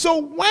see?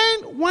 So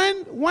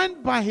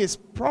when by his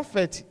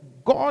prophet,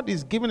 God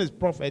is giving his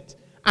prophet,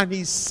 and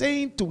he's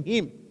saying to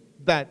him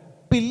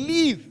that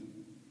believe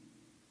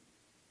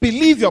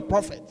your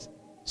prophet,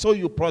 so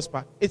you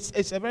prosper.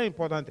 It's a very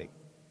important thing.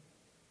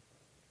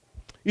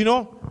 You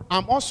know,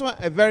 I'm also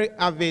a very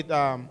avid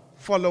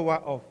follower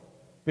of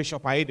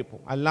Bishop Ayedepo.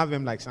 I love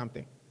him like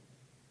something.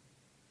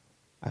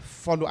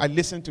 I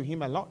listen to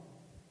him a lot.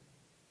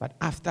 But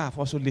after, I've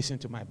also listened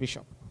to my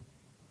bishop.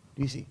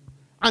 Do you see?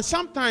 And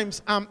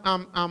sometimes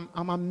I'm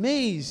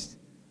amazed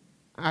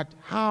at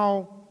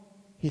how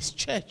his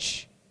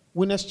church,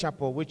 Winners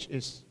Chapel, which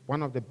is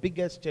one of the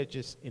biggest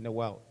churches in the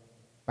world,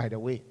 by the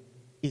way,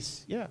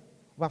 is,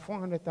 about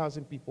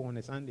 400,000 people on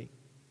a Sunday.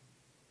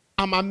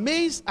 I'm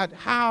amazed at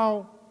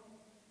how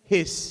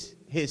his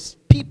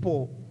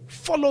people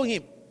follow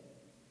him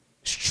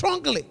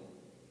strongly.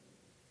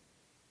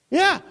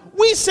 Yeah,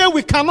 we say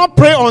we cannot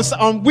pray on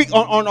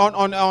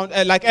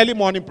like early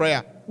morning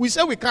prayer. We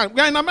say we can't.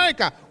 We are in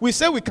America. We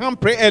say we can't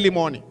pray early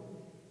morning.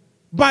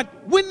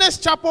 But Witness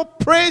Chapel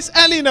prays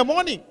early in the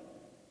morning.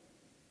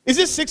 Is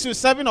it 6 to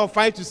 7 or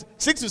 5 to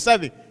 6 to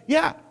 7?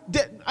 Yeah,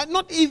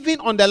 not even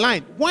on the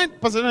line. When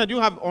Pastor, do you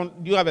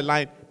have a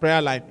line,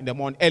 prayer line in the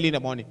morning, early in the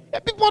morning? Yeah,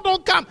 people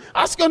don't come.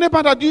 Ask your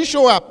neighbor that, do you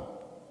show up?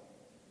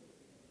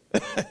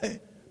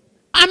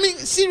 I mean,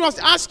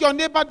 seriously, ask your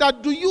neighbor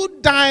that, do you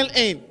dial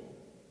in?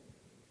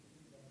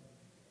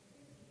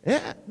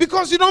 Yeah,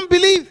 because you don't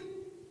believe.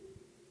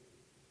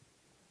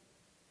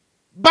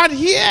 But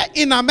here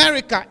in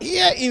America,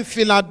 here in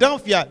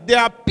Philadelphia, there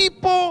are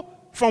people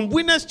from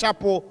Winners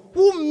Chapel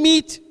who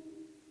meet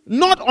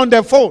not on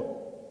their phone,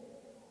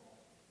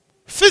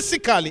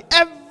 physically,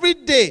 every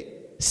day,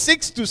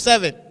 6 to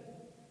 7.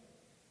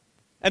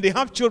 And they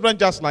have children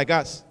just like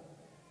us.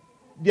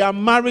 They are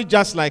married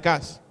just like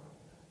us.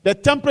 The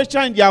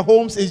temperature in their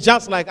homes is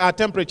just like our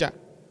temperature.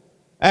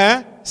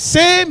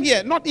 Same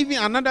here, not even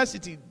another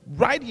city,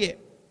 right here.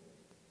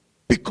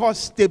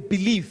 Because they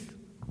believe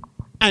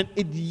and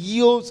it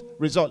yields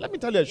results. Let me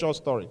tell you a short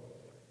story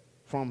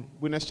from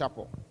Winners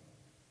Chapel.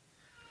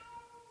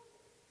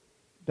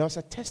 There was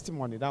a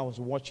testimony that I was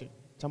watching.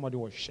 Somebody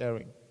was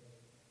sharing.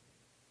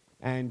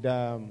 And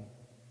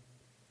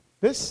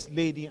this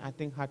lady, I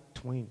think, had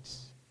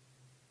twins.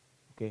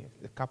 Okay,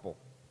 the couple.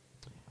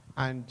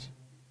 And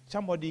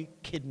somebody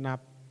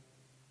kidnapped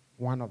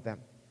one of them.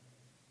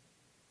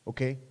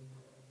 Okay?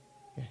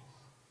 Yes.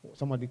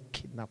 Somebody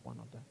kidnapped one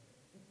of them.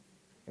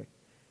 Okay.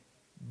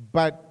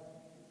 But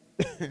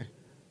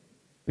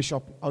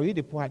Bishop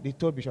Ayedepo, they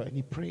told Bishop, and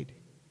he prayed.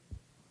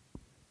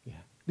 Yeah.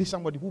 This is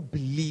somebody who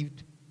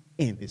believed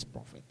in this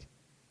prophet.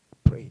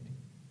 Prayed.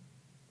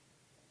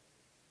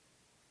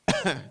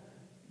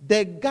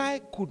 The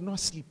guy could not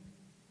sleep.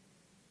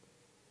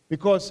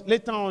 Because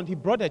later on, he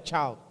brought a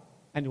child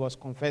and he was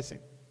confessing.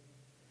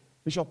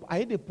 Bishop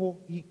Ayedepo,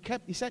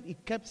 he said he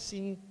kept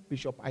seeing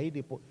Bishop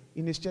Ayedepo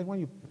in his church. When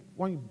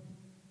you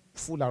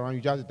fool around,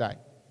 you just die.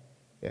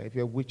 Yeah, if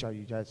you're a witch,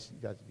 you just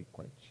be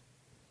quiet.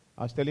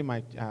 I was telling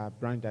my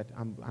brand that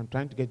I'm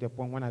trying to get to a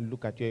point when I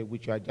look at you,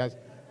 which you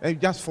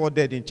just fall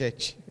dead in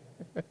church.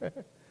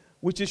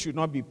 Witches should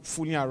not be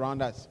fooling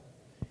around us.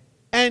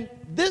 And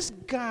this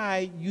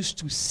guy used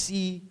to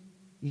see,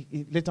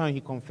 later on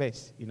he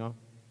confessed, he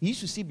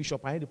used to see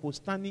Bishop Ayedepo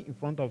standing in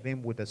front of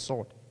him with a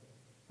sword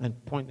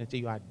and point and say,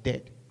 you are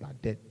dead,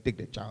 take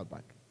the child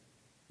back.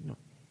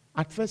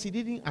 At first he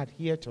didn't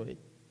adhere to it.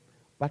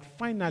 But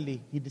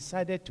finally he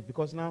decided to,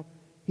 because now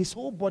his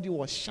whole body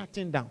was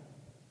shutting down.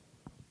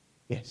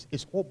 Yes,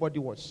 his whole body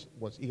was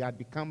he had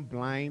become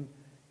blind,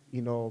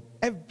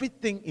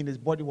 everything in his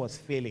body was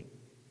failing.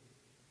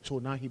 So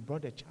now he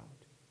brought a child.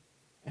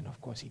 And of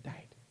course he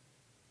died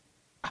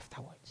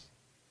afterwards.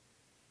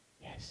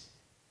 Yes.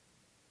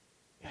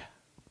 Yeah.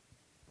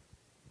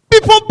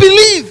 People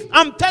believe.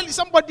 I'm telling you,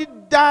 somebody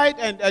died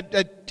and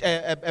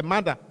a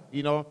mother,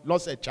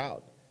 lost a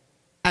child.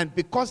 And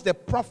because the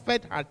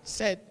prophet had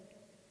said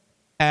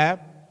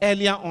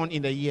earlier on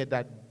in the year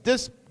that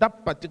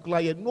that particular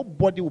year,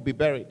 nobody will be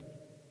buried.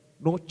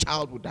 No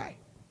child will die.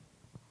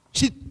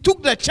 She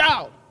took the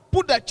child,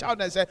 put the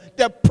child and said,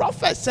 the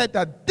prophet said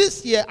that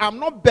this year I'm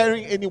not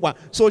burying anyone.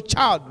 So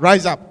child,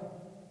 rise up.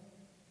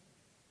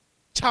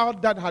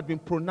 Child that had been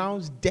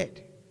pronounced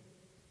dead,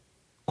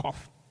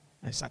 coughed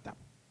and sat up.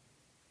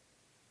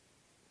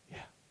 Yeah.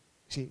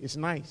 See, it's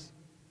nice.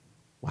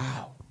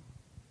 Wow.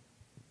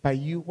 But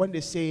when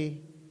they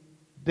say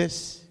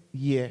this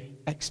year,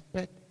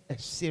 expect a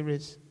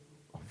series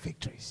of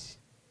victories.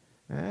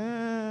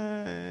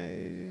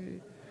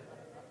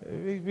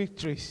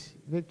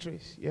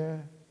 Victories, yeah.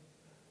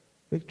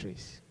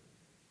 Victories.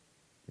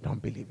 You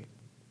don't believe it.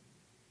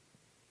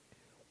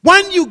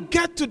 When you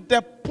get to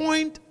the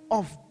point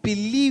of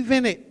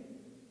believing it,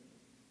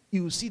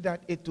 you see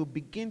that it will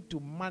begin to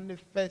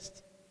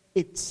manifest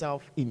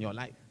itself in your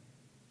life.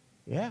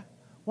 Yeah.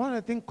 One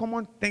of the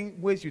common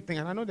ways you think,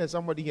 and I know there's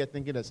somebody here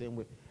thinking the same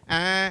way.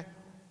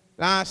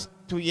 Last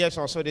 2 years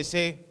or so, they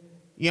say,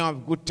 you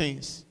have good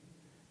things.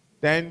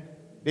 Then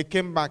they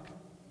came back.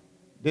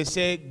 They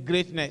say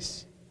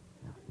greatness.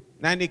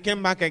 Then they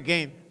came back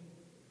again.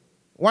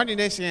 What did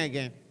they say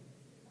again?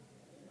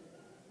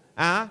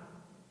 Now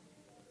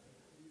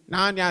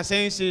they are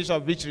saying series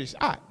of victories.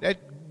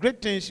 That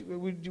great things,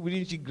 we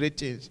didn't see great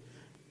things.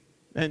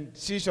 And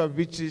series of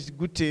victories,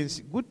 good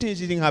things. Good things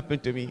didn't happen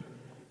to me.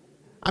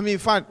 I mean, in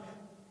fact,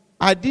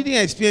 I didn't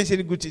experience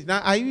any good things.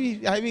 Now, I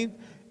mean,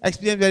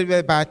 experienced very,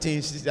 very bad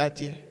things that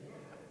year.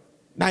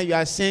 Now you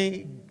are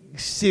saying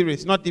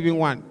series, not even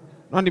one.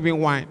 Not even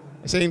one.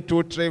 Saying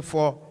 2, 3,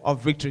 4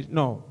 of victories.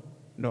 No.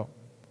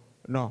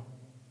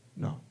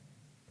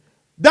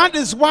 That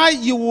is why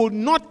you will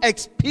not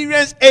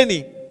experience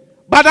any.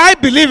 But I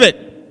believe it.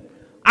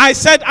 I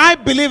said I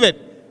believe it.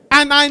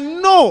 And I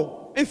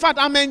know. In fact,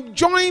 I'm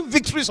enjoying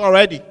victories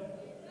already.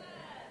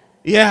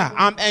 Yeah,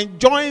 I'm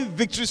enjoying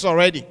victories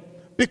already.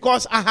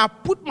 Because I have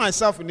put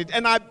myself in it.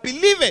 And I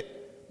believe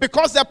it.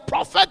 Because the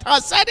prophet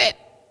has said it.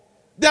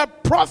 The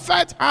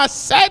prophet has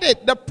said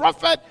it. The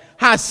prophet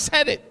has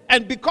said it.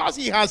 And because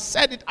he has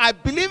said it, I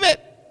believe it.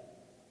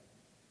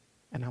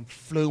 And I'm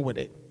flowing with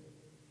it.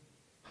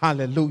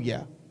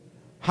 Hallelujah.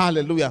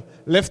 Hallelujah.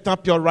 Lift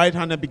up your right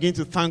hand and begin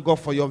to thank God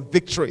for your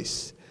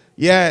victories.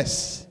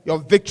 Yes, your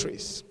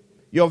victories.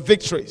 Your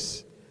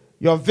victories.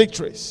 Your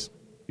victories.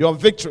 Your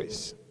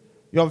victories.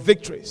 Your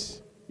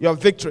victories. Your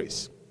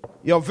victories.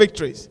 Your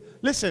victories.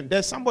 Listen,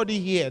 there's somebody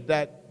here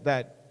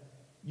that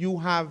you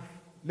have,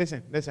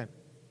 listen.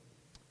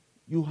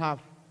 You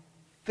have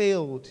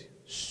failed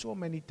so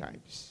many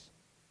times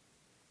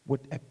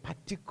with a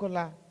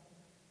particular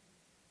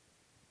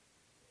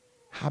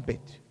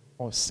habit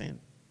or sin.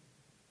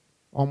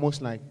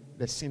 Almost like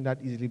the sin that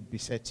easily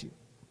besets you.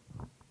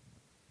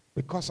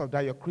 Because of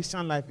that, your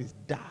Christian life is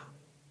dark.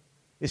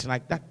 It's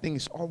like that thing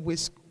is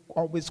always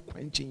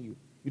quenching you.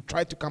 You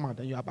try to come out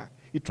and you are back.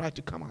 You try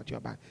to come out, you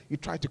are back. You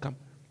try to come.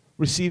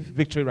 Receive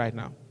victory right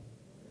now.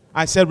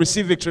 I said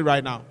receive victory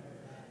right now.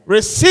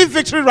 Receive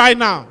victory right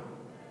now.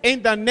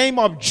 In the name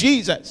of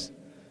Jesus.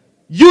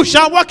 You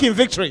shall walk in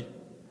victory.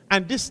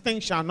 And this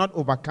thing shall not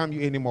overcome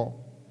you anymore.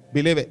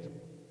 Believe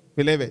it.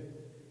 Believe it.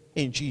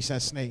 In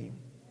Jesus' name.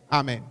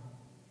 Amen.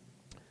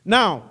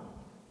 Now,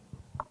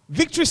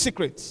 victory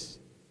secrets.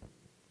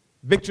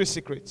 Victory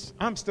secrets.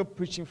 I'm still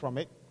preaching from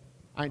it.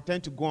 I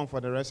intend to go on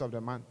for the rest of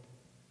the month.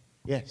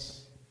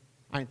 Yes.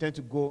 I intend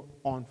to go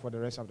on for the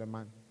rest of the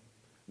month.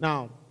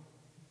 Now,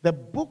 the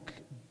book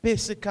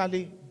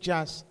basically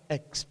just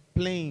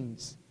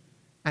explains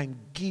and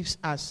gives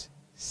us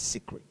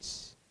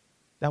secrets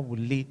that will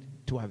lead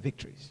to our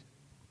victories.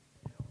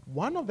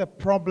 One of the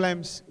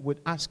problems with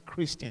us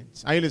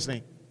Christians, are you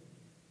listening?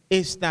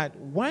 Is that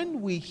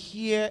when we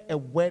hear a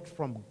word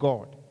from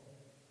God,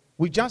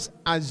 we just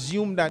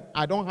assume that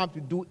I don't have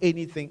to do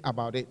anything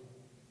about it.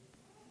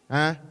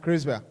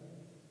 Chrisbel?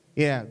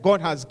 Yeah,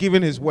 God has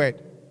given his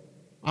word.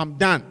 I'm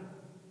done.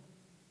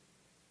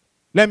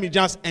 Let me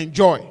just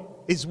enjoy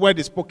his word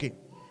is spoken.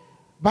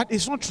 But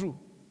it's not true.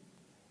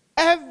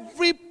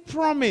 Every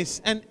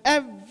promise and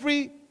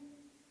every,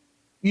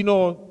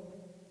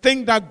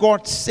 thing that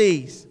God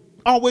says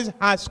always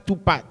has two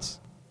parts.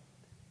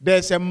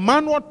 There's a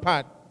manual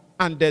part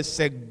and there's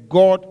a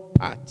God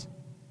part.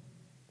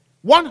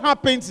 What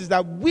happens is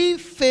that we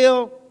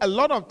fail a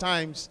lot of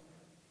times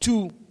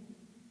to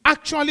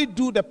actually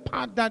do the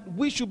part that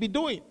we should be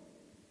doing.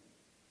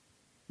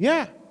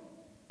 Yeah.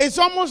 It's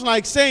almost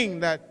like saying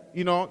that,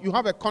 you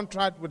have a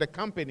contract with a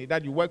company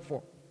that you work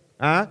for.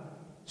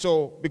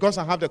 So, because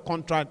I have the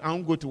contract, I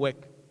won't go to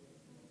work.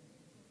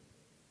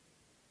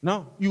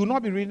 No, you will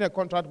not be reading the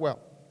contract well.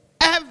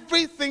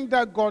 Everything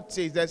that God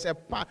says, there's a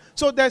part.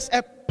 So there's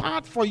a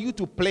part for you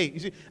to play. You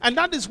see? And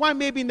that is why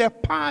maybe in the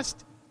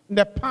past,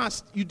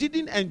 you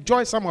didn't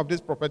enjoy some of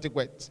these prophetic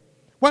words.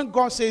 When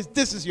God says,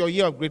 this is your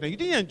year of greatness, you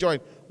didn't enjoy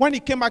it. When he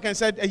came back and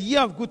said, a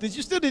year of good things,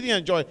 you still didn't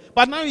enjoy it.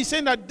 But now he's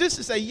saying that this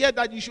is a year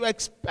that you should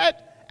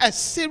expect a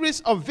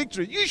series of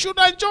victories. You should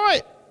enjoy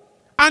it.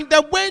 And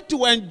the way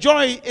to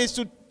enjoy it is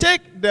to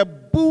take the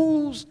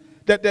bulls,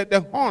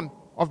 the horn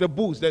of the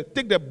bulls,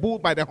 take the bull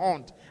by the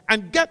horn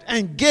and get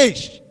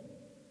engaged.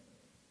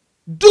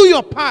 Do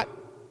your part.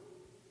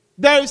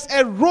 There is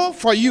a role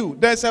for you.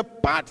 There's a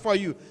part for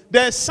you.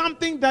 There's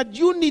something that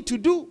you need to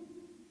do.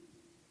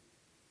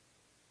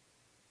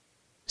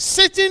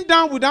 Sitting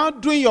down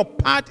without doing your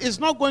part is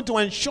not going to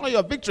ensure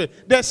your victory.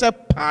 There's a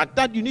part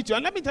that you need to.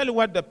 And let me tell you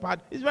what the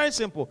part is. Very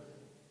simple.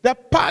 The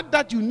part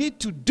that you need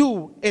to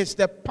do is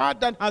the part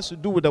that has to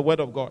do with the word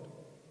of God.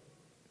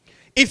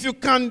 If you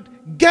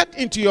can get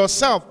into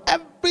yourself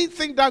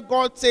everything that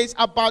God says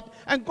about,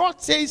 and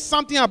God says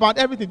something about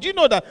everything. Do you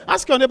know that?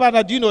 Ask your neighbor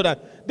that. Do you know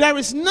that? There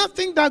is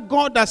nothing that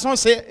God does not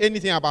say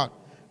anything about.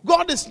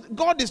 God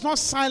is not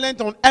silent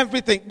on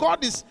everything.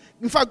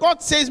 In fact,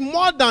 God says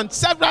more than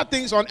several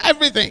things on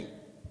everything.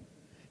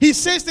 He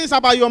says things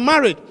about your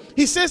marriage.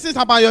 He says things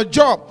about your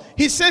job.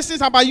 He says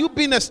things about you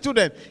being a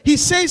student. He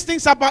says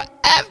things about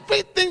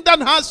everything that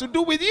has to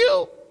do with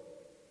you.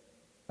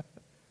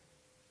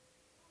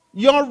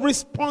 Your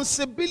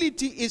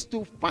responsibility is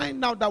to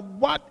find out that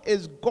what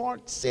is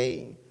God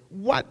saying?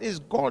 What is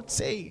God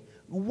saying?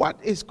 What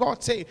is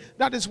God saying?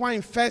 That is why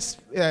in 2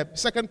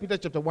 Peter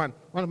chapter 1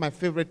 of my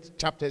favorite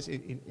chapters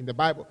in the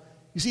Bible,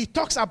 you see, it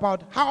talks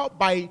about how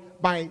by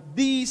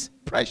these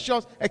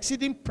precious,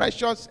 exceeding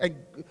precious and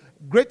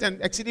great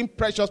and exceeding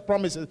precious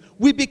promises,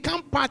 we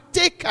become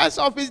partakers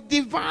of his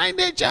divine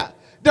nature.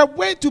 The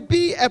way to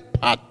be a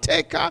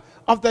partaker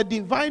of the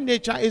divine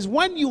nature is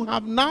when you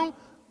have now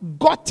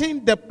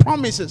gotten the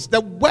promises,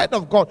 the word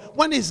of God,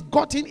 when it's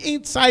gotten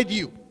inside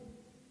you.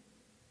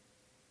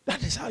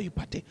 That is how you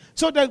partake.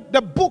 So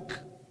the book,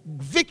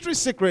 Victory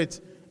Secrets,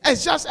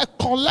 is just a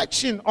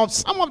collection of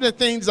some of the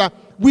things that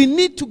we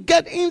need to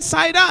get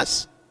inside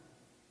us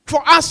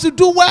for us to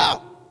do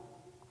well.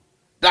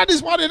 That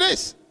is what it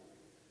is.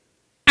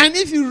 And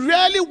if you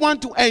really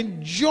want to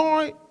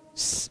enjoy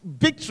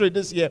victory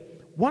this year,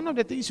 one of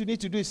the things you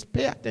need to do is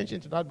pay attention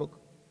to that book,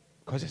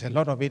 because there's a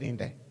lot of it in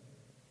there.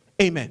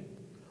 Amen.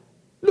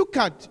 Look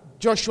at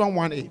Joshua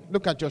 1:8.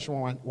 Look at Joshua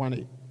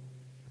 1:8.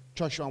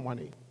 Joshua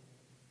 1:8.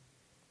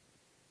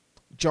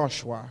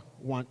 Joshua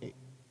 1:8.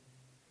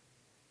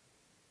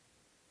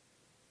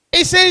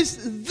 It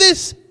says,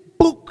 this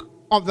book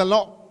of the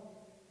law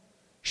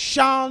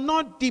shall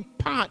not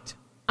depart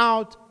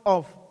out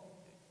of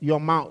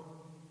your mouth.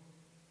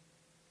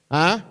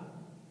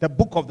 The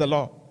book of the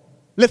law.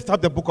 Lift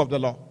up the book of the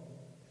law.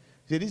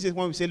 See, this is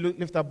when we say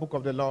lift up book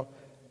of the law.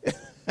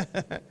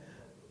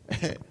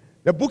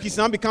 The book is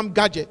now become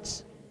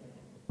gadgets.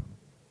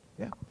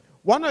 Yeah.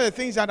 One of the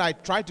things that I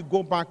try to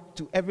go back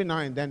to every now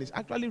and then is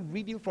actually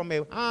reading from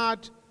a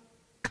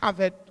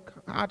hardcover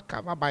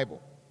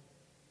Bible.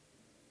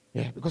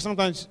 Yeah, because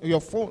sometimes your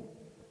phone,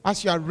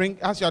 as you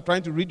are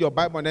trying to read your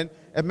Bible, and then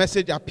a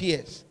message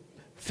appears,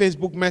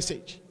 Facebook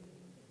message,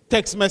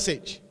 text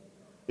message,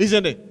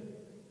 isn't it?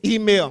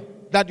 Email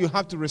that you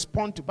have to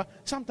respond to. But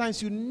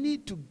sometimes you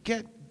need to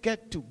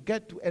get to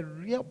a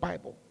real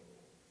Bible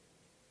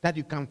that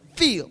you can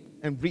feel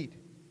and read.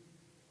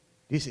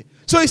 You see?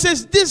 So he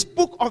says, this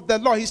book of the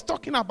law, he's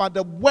talking about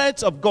the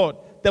words of God.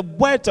 The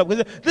words of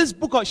God. This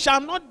book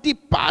shall not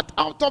depart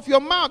out of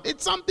your mouth.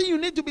 It's something you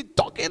need to be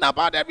talking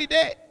about every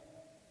day.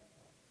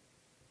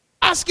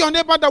 Ask your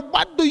neighbor that,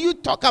 what do you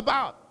talk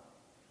about?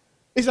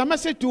 Is a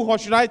message too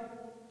hot? Should I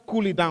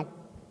cool it down?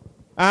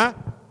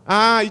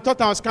 You thought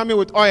I was coming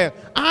with oil.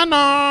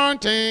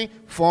 Anointing,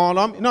 fall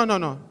on me.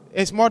 No.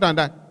 It's more than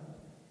that.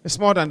 It's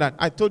more than that.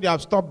 I told you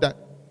I've stopped that.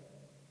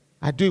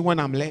 I do it when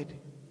I'm led.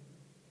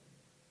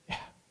 Yeah.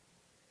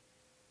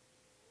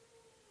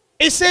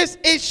 It says,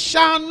 it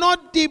shall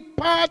not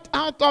depart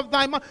out of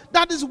thy mouth.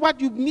 That is what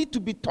you need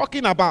to be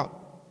talking about.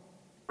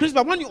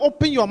 Christopher, when you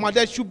open your mouth,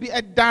 there should be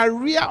a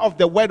diarrhea of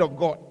the word of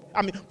God.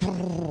 I mean,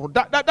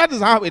 that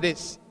is how it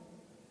is.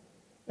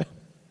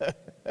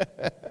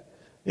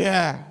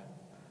 Yeah.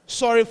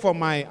 Sorry for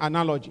my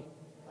analogy.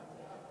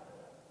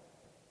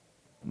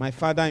 My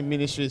father in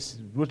ministry is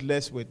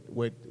ruthless with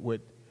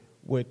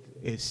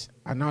his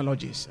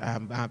analogies.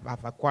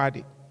 I've acquired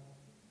it.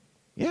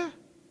 Yeah.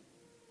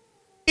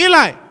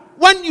 Eli,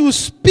 when you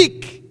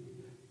speak,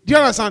 do you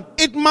understand?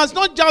 It must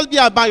not just be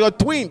about your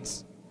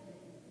twins.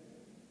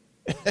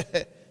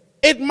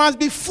 It must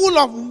be full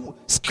of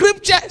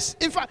scriptures.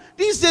 In fact,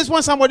 these days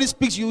when somebody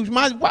speaks, you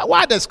must, what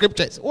are the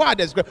scriptures? What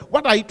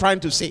are you trying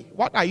to say?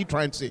 What are you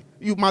trying to say?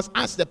 You must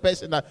ask the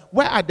person that,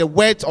 where are the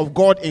words of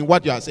God in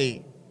what you are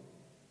saying?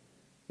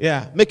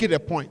 Yeah, make it a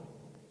point.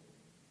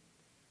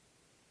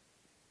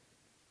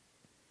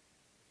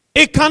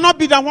 It cannot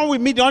be that when we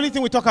meet, the only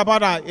thing we talk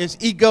about is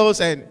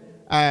eagles and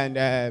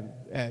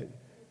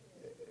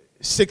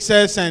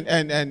Sixers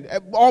and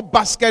all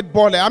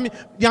basketball. I mean,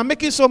 they are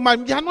making so much.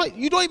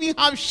 You don't even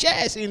have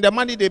shares in the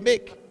money they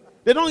make.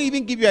 They don't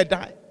even give you a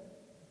dime.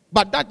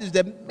 But that is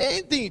the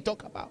main thing you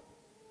talk about.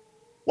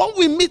 When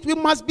we meet, we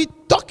must be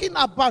talking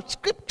about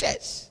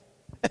scriptures.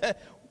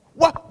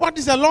 What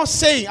is the Lord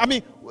saying? I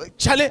mean,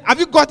 Charlie, have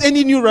you got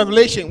any new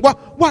revelation?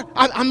 What?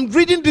 I'm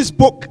reading this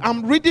book.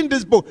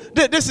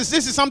 This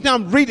is something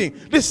I'm reading.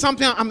 This is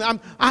something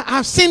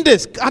I've seen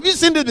this. Have you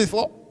seen this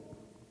before?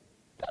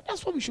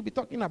 That's what we should be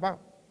talking about.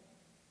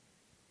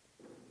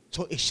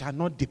 So it shall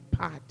not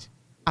depart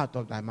out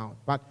of thy mouth.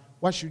 But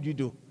what should you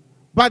do?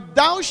 But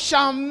thou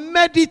shalt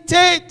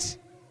meditate.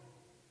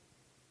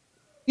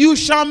 You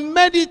shall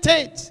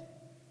meditate.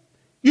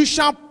 You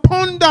shall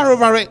ponder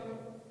over it.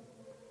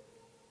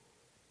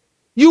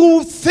 You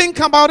will think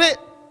about it.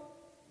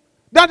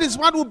 That is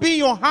what will be in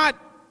your heart.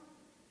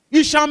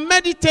 You shall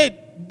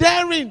meditate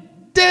therein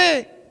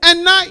day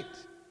and night.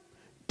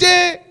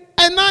 Day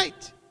and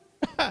night.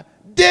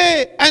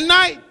 Day and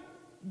night.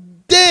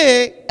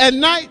 Day and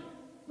night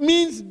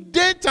means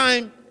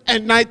daytime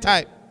and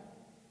nighttime.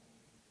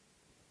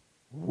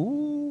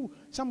 Ooh,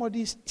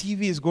 somebody's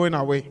TV is going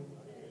away.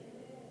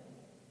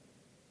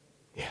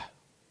 Yeah.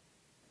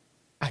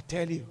 I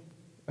tell you.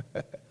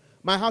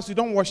 My house, we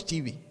don't watch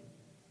TV.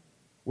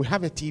 We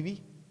have a TV.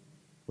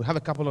 We have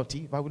a couple of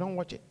TV, but we don't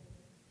watch it.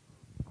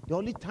 The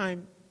only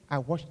time I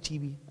watch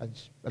TV,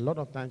 a lot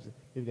of times,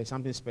 if there's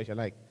something special,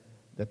 like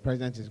the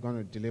president is going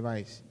to deliver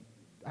his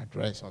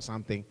address or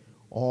something,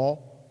 or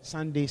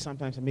Sunday,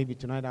 sometimes maybe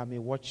tonight I may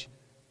watch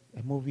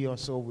a movie or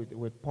so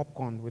with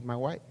popcorn with my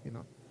wife, you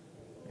know.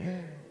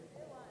 Yeah.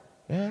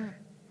 Yeah.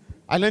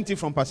 I learned it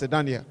from Pastor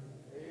Daniel.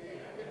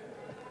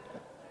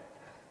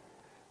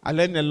 I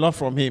learned a lot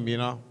from him, you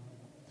know.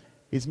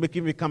 He's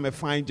making me become a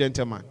fine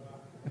gentleman.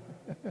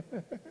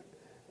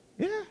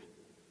 Yeah.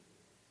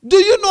 Do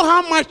you know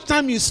how much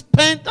time you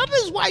spend? That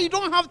is why you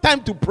don't have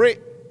time to pray.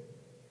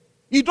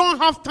 You don't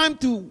have time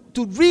to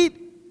read.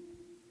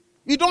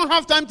 You don't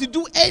have time to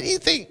do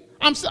anything.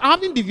 I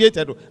haven't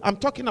deviated. I'm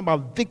talking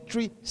about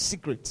victory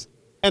secrets.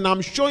 And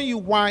I'm showing you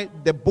why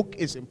the book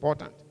is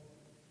important.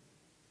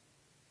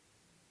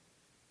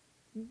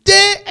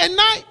 Day and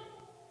night.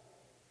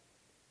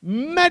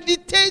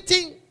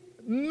 Meditating.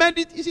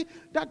 You see,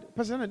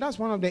 that's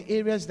one of the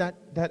areas that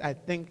I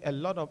think a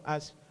lot of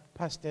us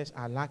pastors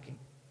are lacking.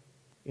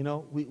 You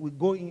know, we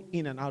go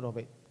in and out of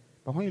it.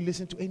 But when you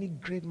listen to any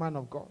great man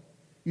of God,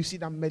 you see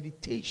that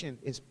meditation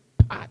is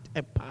part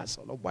and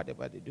parcel of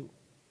whatever they do.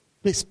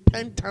 They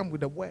spend time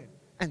with the word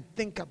and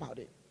think about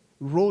it.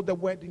 Roll the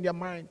word in your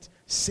mind,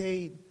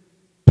 say it,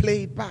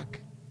 play it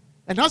back.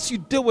 And as you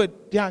do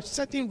it, there are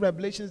certain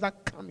revelations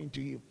that come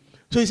into you.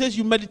 So he says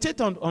you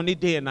meditate on it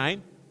day and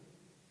night,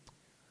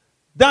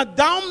 that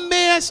thou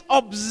mayest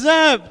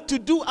observe to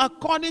do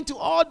according to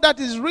all that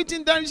is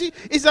written there. You see,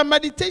 it's a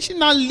meditation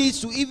that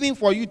leads to even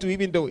for you to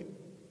even do it.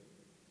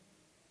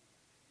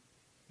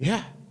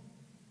 Yeah.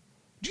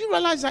 Do you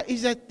realize that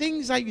it's the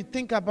things that you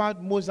think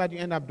about most that you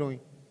end up doing?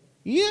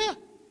 Yeah.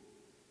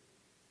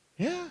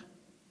 Yeah.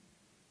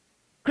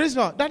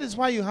 Christopher, that is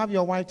why you have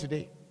your wife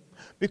today.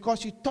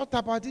 Because you thought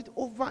about it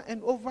over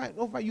and over and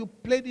over. You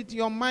played it in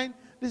your mind.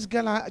 This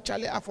girl,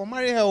 actually, I for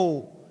marry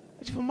her.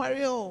 I for marry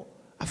her.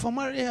 I for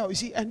marry her. You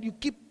see, and you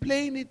keep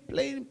playing it.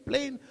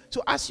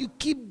 So as you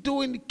keep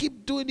doing it, you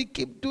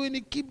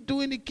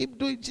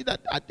see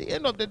that at the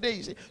end of the day,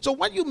 you see. So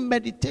when you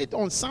meditate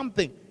on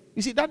something,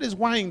 you see, that is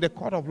why in the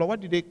court of law,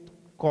 what do they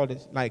call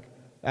this? Like,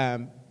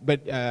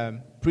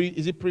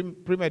 is it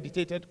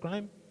premeditated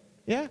crime?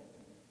 Yeah?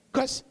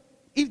 Because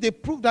if they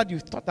prove that you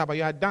thought about it,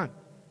 you are done.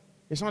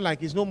 It's not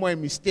like it's no more a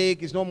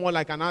mistake. It's no more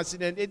like an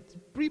accident. It's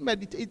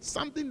premeditated. It's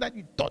something that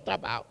you thought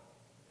about.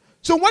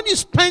 So when you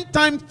spend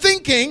time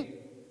thinking,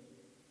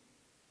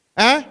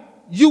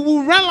 you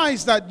will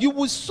realize that you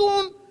will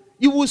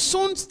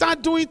soon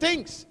start doing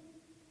things.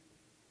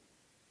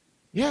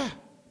 Yeah.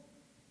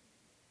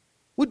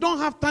 We don't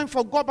have time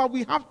for God, but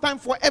we have time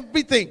for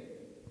everything.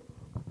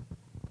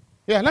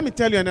 Yeah, let me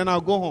tell you, and then I'll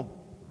go home.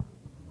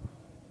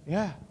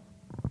 Yeah.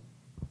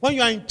 When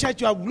you are in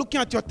church, you are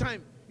looking at your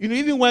time. You know,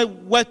 even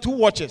wear two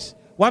watches.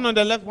 One on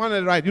the left, one on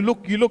the right. You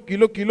look.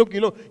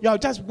 You are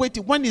just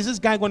waiting. When is this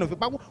guy going to fit?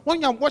 But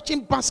when you are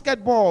watching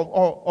basketball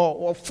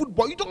or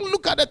football, you don't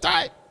look at the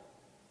time.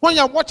 When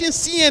you are watching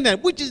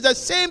CNN, which is the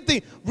same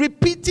thing,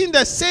 repeating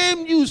the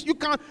same news, you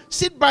can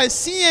sit by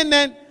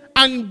CNN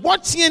and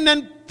watch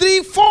CNN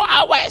 3-4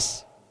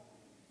 hours.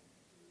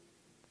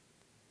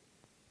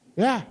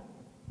 Yeah.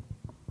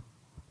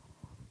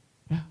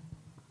 Yeah.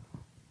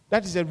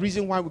 That is the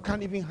reason why we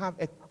can't even have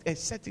a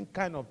certain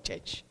kind of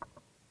church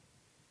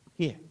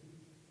here.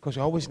 Because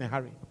you're always in a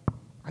hurry.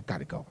 I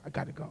gotta go.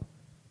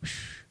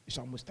 It's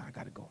almost time. I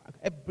gotta go.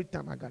 Every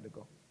time I gotta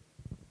go.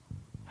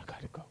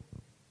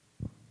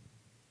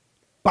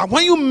 But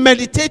when you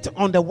meditate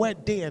on the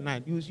word day and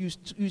night, you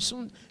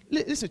soon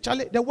listen,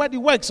 Charlie, the word it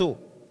works. So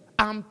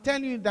I'm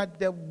telling you that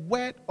the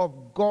word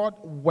of God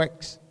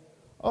works.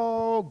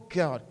 Oh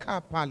God,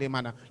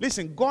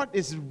 listen, God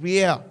is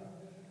real.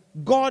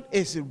 God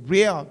is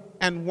real,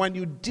 and when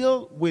you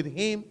deal with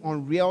Him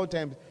on real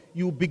terms,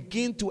 you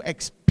begin to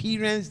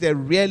experience the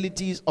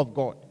realities of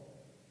God.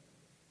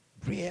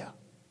 Real.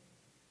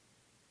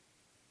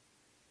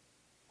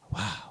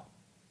 Wow,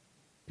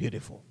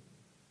 beautiful.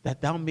 That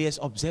thou mayest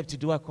observe to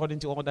do according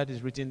to all that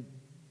is written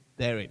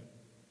therein.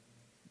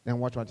 Then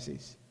watch what it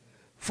says.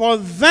 For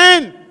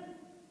then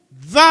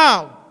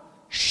thou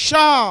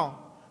shalt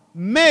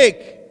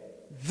make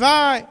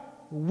thy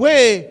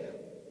way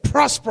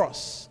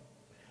prosperous,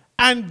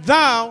 and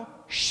thou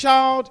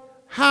shalt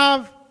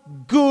have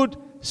good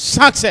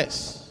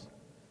success.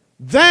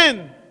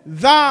 Then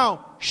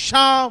thou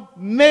shalt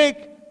make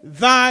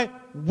thy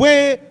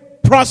way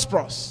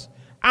prosperous,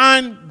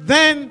 and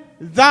then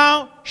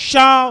thou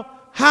shalt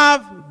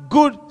have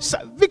good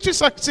victory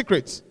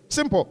secrets.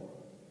 Simple,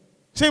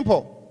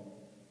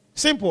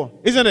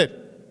 isn't it?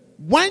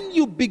 When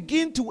you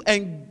begin to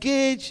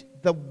engage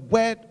the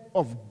word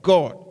of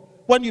God,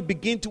 when you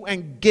begin to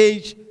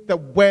engage the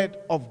word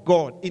of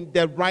God in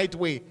the right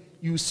way,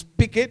 You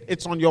speak it.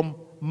 It's on your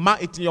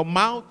it's in your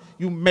mouth.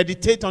 You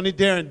meditate on it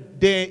day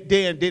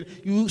and day.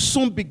 You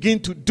soon begin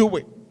to do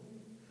it.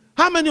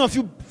 How many of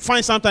you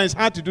find sometimes it's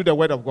hard to do the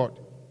word of God?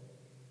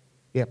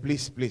 Yeah,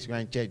 please, you are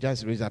in church.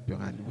 Just raise up your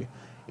hand.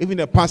 Even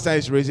the pastor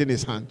is raising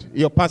his hand.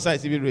 Your pastor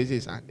is even raising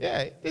his hand.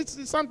 Yeah,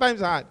 it's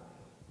sometimes hard.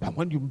 But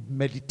when you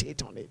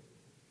meditate on it,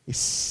 it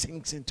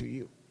sinks into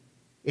you.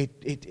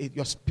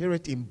 Your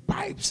spirit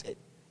imbibes it.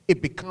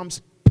 It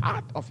becomes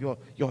part of your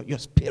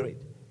spirit.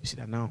 You see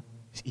that now?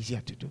 It's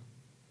easier to do.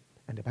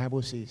 And the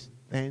Bible says,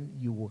 then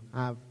you will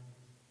have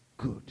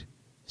good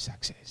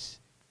success.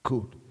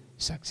 Good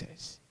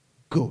success.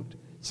 Good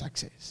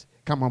success.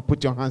 Come on,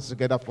 put your hands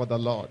together for the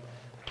Lord.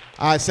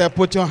 I said,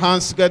 put your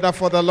hands together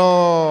for the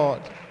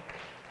Lord.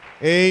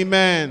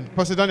 Amen.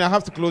 Pastor Donnie, I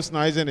have to close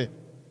now, isn't it?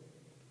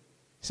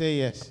 Say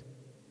yes.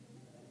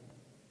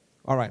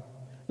 All right.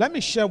 Let me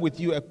share with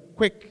you a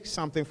quick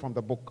something from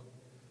the book.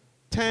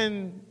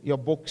 Turn your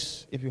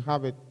books, if you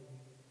have it,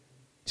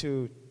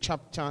 to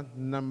chapter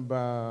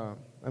number,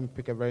 let me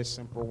pick a very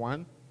simple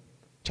one.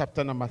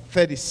 Chapter number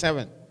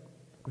 37.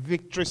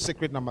 Victory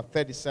Secret number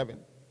 37.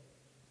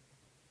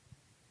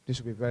 This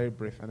will be very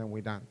brief and then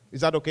we're done.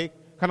 Is that okay?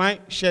 Can I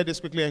share this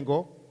quickly and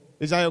go?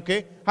 Is that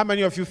okay? How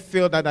many of you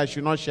feel that I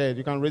should not share it?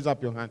 You can raise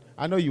up your hand.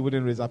 I know you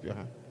wouldn't raise up your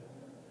hand.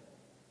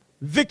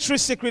 Victory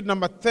Secret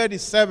number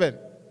 37.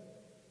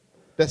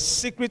 The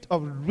secret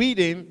of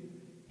reading,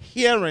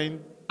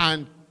 hearing,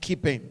 and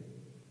keeping.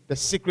 The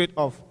secret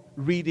of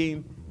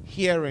reading,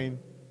 hearing,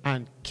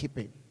 and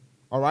keeping.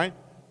 All right?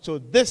 So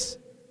this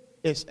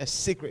is a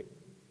secret.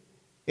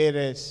 It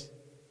is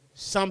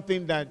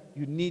something that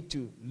you need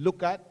to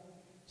look at,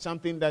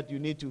 something that you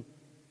need to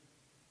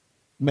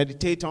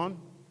meditate on,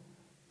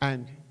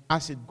 and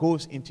as it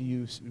goes into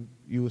you,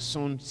 you will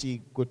soon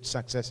see good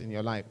success in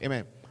your life.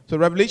 Amen. So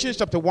Revelation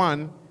chapter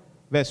 1,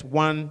 verse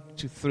 1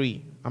 to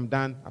 3. I'm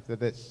done after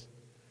this.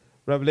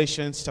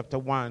 Revelation chapter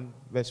 1,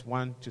 verse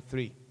 1 to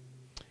 3.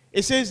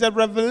 It says, the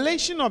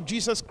revelation of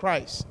Jesus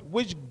Christ,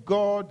 which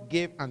God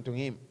gave unto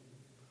him,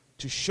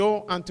 to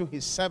show unto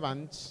his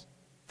servants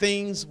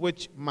things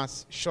which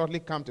must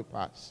shortly come to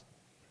pass.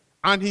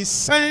 And he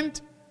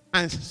sent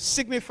and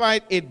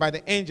signified it by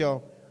the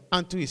angel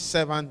unto his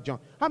servant John.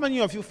 How many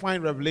of you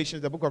find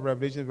Revelation, the book of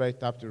Revelation, very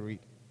tough to read?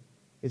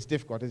 It's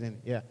difficult, isn't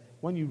it? Yeah.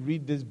 When you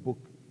read this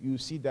book, you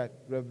see that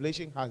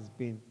Revelation has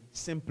been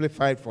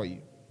simplified for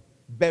you.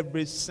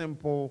 Very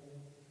simple,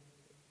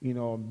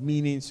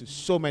 meanings to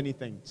so many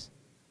things.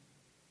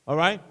 All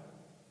right?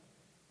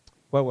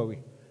 Where were we?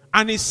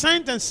 And he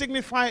sent and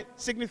signified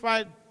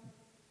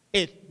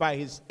it by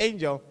his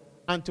angel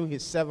unto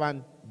his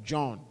servant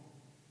John,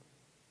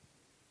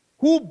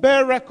 who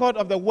bear record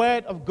of the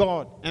word of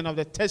God and of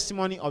the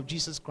testimony of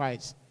Jesus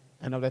Christ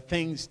and of the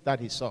things that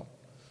he saw.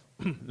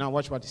 Now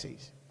watch what it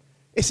says.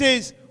 It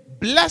says,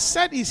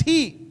 blessed is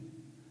he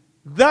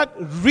that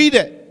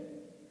readeth,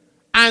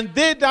 and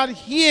they that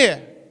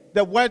hear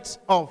the words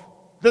of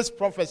this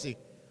prophecy,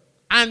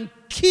 and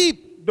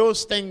keep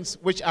those things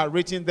which are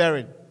written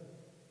therein,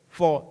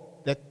 for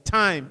the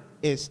time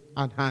is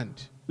at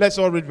hand. Let's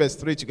all read verse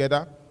 3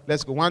 together.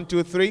 Let's go. 1,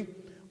 2, 3.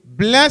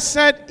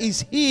 Blessed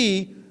is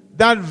he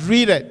that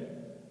readeth,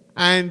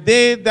 and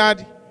they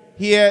that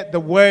hear the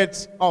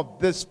words of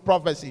this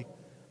prophecy,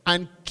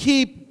 and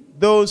keep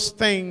those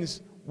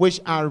things which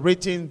are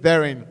written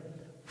therein,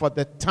 for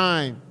the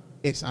time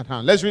is at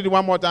hand. Let's read it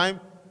one more time.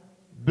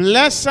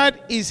 Blessed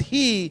is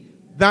he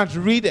that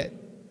readeth,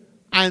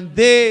 and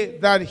they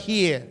that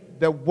hear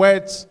the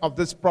words of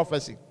this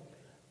prophecy,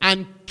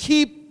 and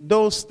keep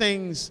those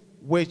things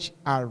which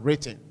are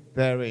written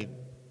therein,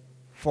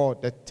 for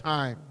the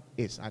time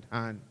is at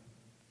hand.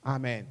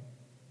 Amen.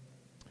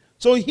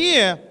 So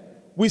here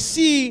we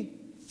see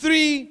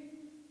three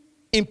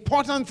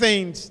important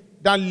things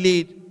that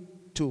lead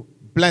to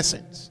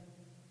blessings.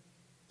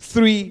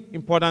 Three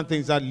important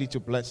things that lead to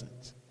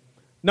blessings.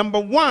 Number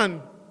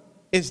one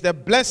is the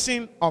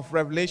blessing of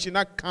revelation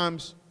that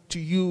comes to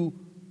you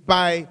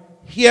by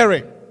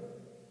hearing.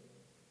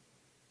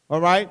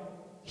 All right?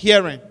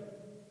 Hearing.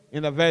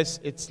 In the verse,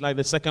 it's like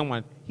the second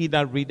one. He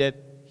that readeth,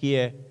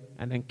 hear,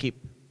 and then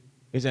keep.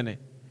 Isn't it?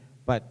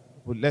 But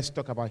let's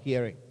talk about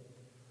hearing.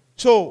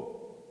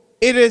 So,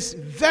 it is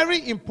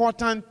very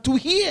important to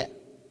hear.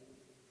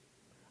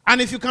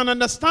 And if you can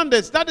understand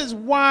this, that is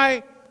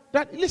why,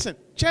 listen,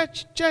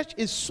 church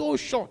is so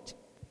short.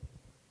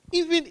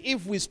 Even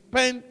if we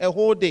spend a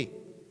whole day,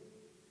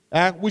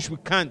 which we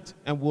can't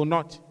and will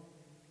not.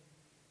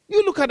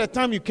 You look at the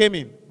time you came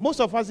in. Most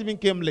of us even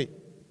came late.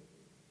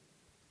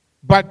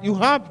 But you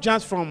have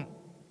just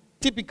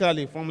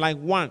typically from like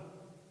 1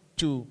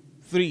 to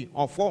 3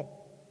 or 4.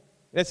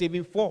 Let's say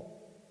even 4.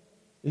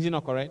 Is it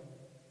not correct?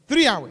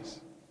 3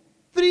 hours.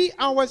 3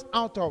 hours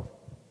out of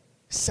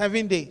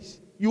 7 days.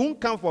 You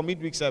won't come for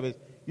midweek service.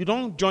 You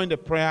don't join the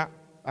prayer.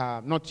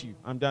 Not you.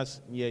 I'm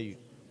just near you.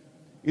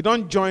 You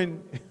don't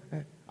join.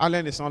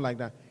 Alan is not like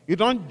that. You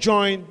don't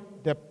join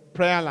the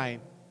prayer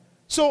line.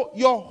 So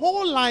your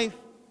whole life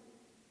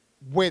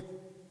with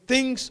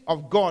things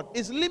of God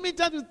is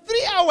limited to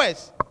 3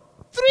 hours.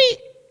 3.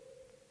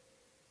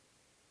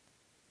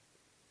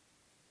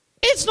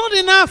 It's not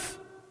enough.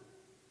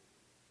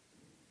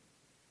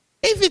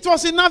 If it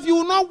was enough, you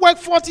would not work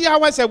 40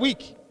 hours a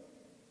week.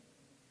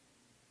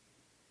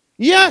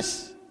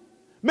 Yes.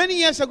 Many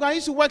years ago, I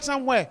used to work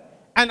somewhere.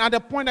 And at the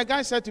point, the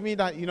guy said to me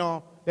that,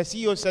 the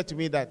CEO said to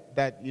me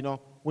that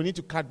we need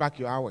to cut back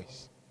your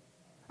hours.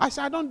 I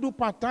said, I don't do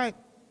part-time.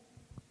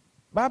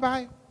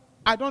 Bye-bye.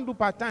 I don't do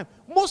part-time.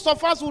 Most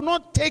of us will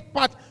not take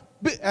part.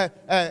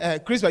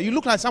 Christopher, you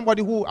look like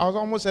somebody who, I was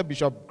almost said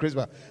Bishop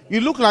Christopher.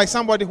 You look like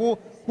somebody who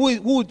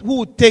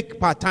would take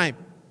part-time.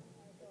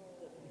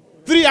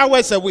 3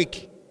 hours a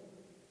week.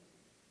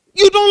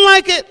 You don't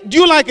like it. Do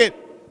you like it?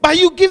 But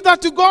you give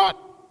that to God.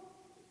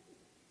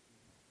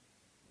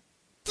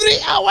 3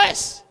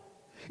 hours.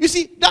 You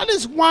see, that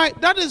is why,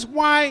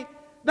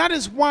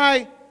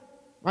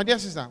 my dear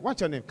sister,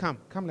 what's your name? Come,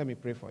 let me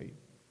pray for you.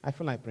 I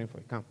feel like praying for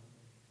you. Come.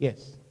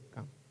 Yes,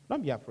 come.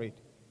 Don't be afraid.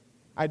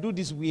 I do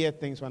these weird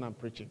things when I'm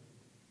preaching.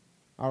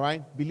 All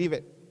right? Believe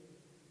it.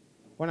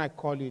 When I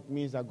call you, it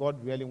means that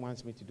God really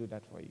wants me to do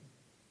that for you.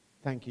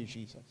 Thank you,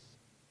 Jesus.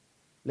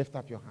 Lift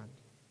up your hand.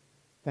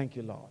 Thank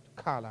you, Lord.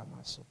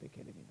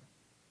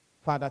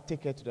 Father,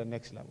 take her to the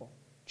next level.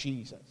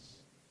 Jesus.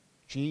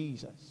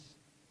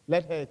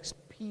 Let her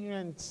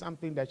experience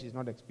something that she's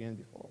not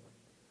experienced before.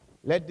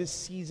 Let this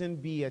season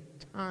be a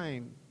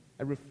time,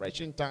 a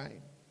refreshing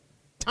time.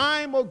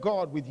 Time, oh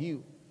God, with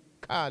you.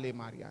 Kale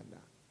Mariana.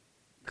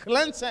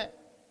 Cleanse her,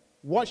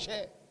 wash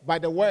her by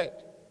the word.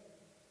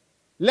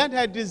 Let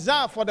her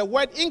desire for the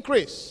word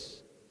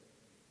increase.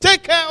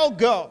 Take her, oh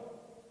God,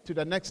 to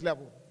the next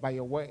level by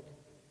your word.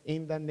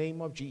 In the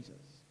name of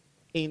Jesus.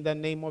 In the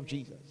name of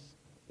Jesus.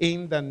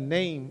 In the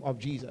name of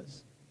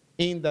Jesus.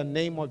 In the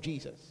name of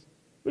Jesus.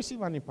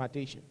 Receive an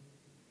impartation.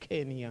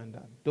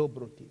 Kenyanda,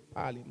 Dobroti,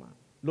 Palima,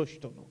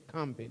 Loshtono,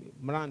 Kambele,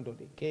 Mrando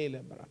de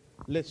Kelebra,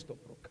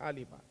 Lestopro,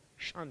 Kaliba,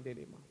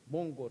 Shandelema,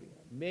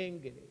 Mongoria,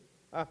 Mengele.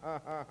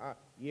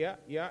 Yeah.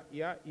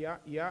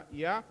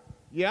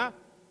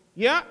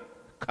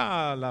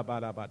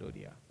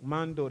 Kalabarabadoria.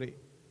 Mandore,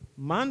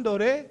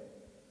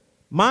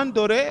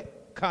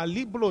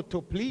 Calibro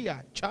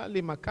Toplia,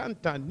 Charlie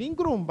Macanta,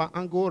 Ningrumba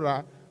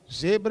Angora,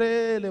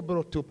 Zebre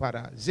lebro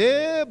para.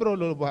 Zebro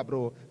lo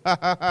babro.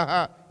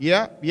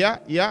 Yeah.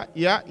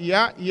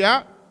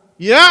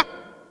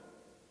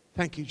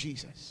 Thank you,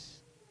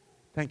 Jesus.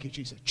 Thank you,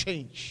 Jesus.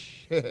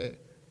 Change.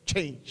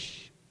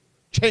 Change.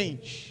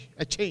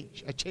 A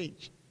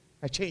change.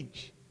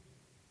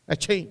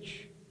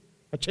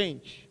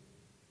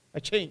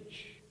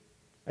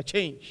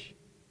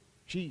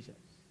 Jesus.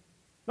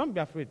 Don't be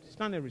afraid.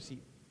 Stand and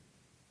receive.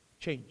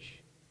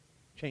 Change.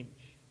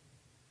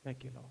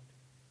 Thank you, Lord.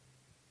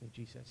 In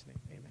Jesus' name,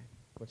 amen.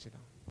 Go sit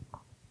down.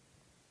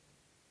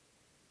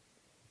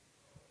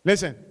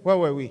 Listen, where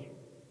were we?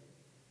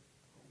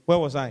 Where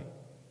was I?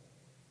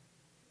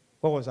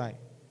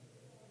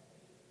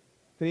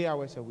 3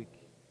 hours a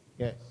week.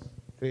 Yes,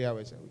 3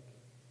 hours a week.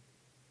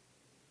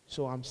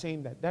 So I'm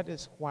saying that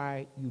is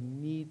why you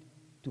need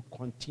to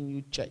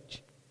continue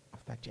church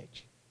after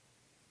church.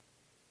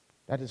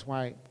 That is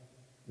why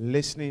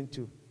listening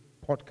to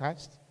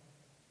podcasts,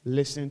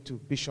 listening to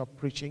Bishop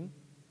preaching,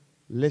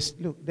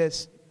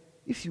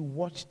 if you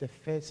watch the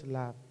First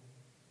Love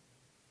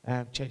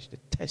church, the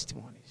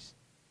testimonies,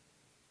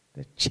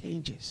 the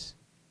changes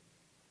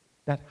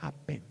that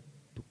happen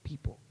to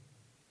people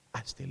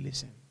as they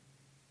listen,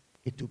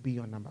 it will be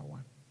your number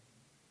one.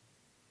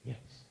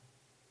 Yes.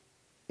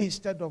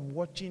 Instead of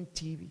watching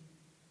TV.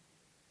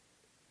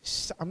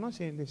 I'm not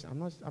saying this. I'm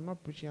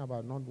not preaching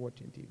about not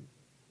watching TV.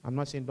 I'm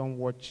not saying don't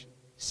watch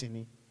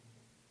cine.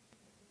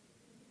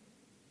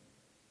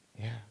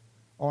 Yeah.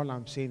 All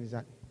I'm saying is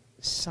that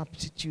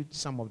substitute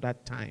some of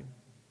that time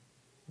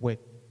with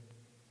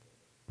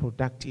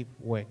productive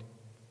word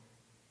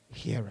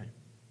hearing,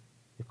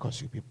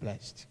 because you'll be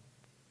blessed.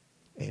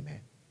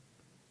 Amen.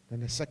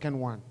 Then the second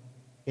one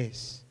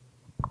is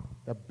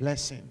the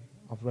blessing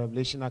of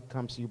revelation that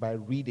comes to you by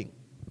reading.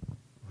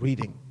 We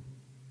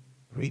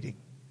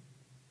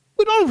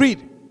don't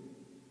read.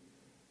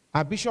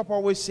 Our bishop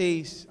always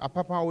says, our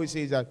papa always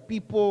says that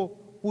people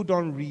who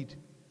don't read,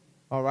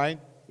 all right,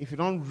 if you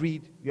don't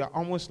read, you are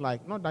almost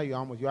like, not that you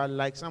are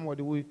like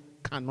somebody who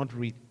cannot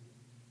read.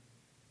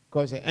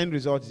 Because the end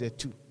result is a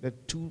two. The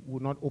two will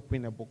not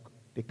open a book.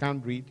 They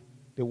can't read,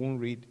 they won't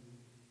read,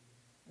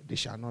 they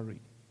shall not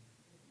read.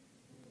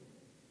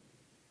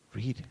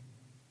 Read.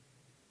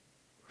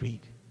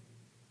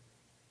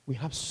 We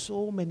have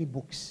so many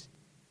books.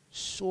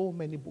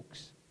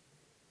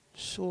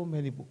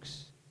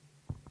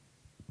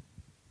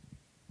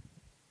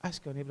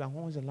 Ask your neighbor,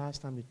 when was the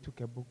last time you took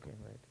a book and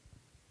read?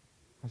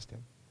 Ask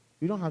them.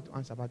 You don't have to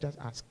answer, but just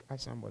ask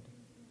somebody.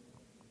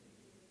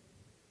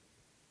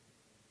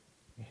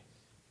 Yes.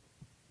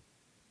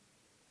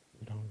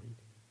 You don't read.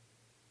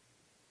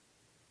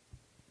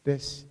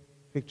 There's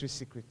Victory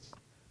Secrets.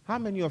 How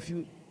many of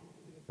you,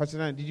 Pastor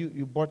Dan, did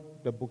you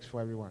bought the books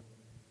for everyone?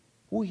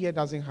 Who here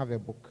doesn't have a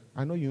book?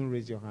 I know you didn't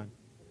raise your hand.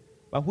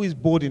 But who is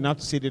bold enough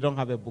to say they don't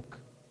have a book?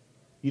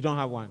 You don't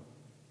have one.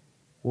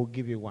 We'll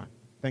give you one.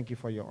 Thank you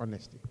for your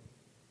honesty.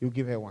 You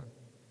give her one.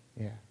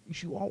 Yeah. You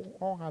should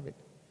all have it.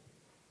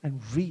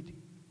 And read.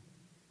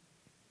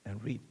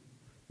 And read.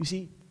 You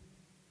see,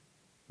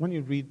 when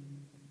you read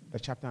the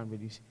chapter and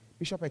read,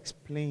 Bishop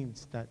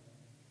explains that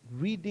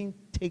reading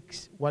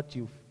takes what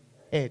you've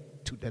heard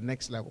to the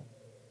next level.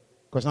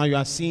 Because now you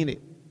are seeing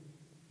it.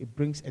 It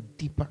brings a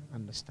deeper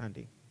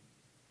understanding.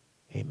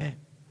 Amen.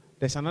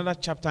 There's another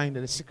chapter in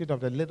The Secret of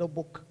the Little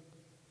Book.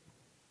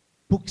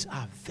 Books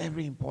are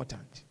very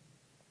important.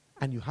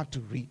 And you have to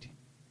read.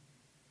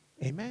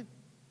 Amen.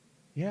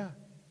 Yeah.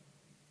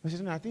 I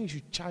think you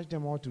should charge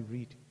them all to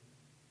read.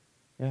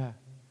 Yeah.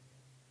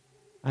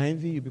 I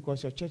envy you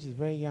because your church is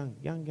very young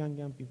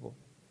people.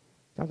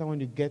 Sometimes when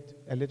you get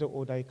a little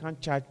older, you can't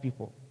charge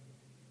people.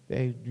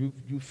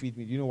 You feed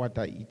me. You know what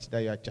I eat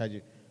that you are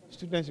charging.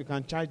 Students, you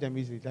can charge them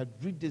easily. Like,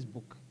 read this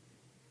book.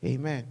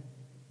 Amen.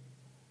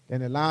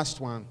 Then the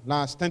last one.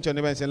 Turn to your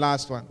neighbor and say,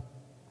 last one.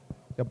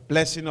 The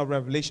blessing of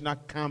revelation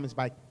that comes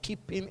by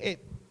keeping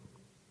it.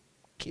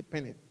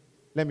 Keeping it.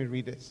 Let me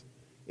read this.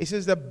 It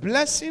says, the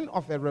blessing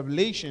of a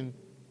revelation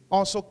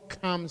also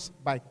comes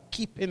by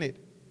keeping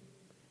it.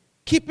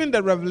 Keeping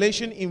the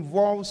revelation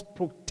involves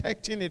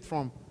protecting it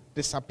from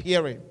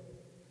disappearing.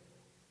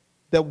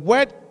 The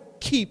word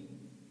keep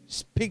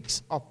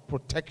speaks of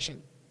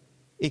protection.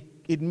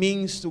 It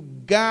means to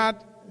guard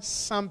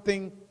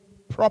something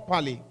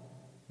properly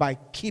by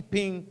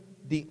keeping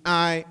the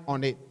eye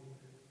on it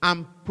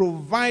and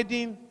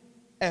providing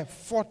a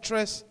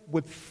fortress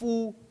with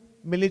full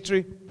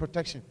military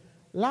protection.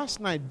 Last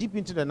night, deep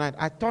into the night,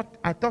 I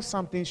thought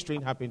something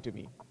strange happened to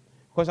me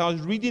because I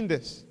was reading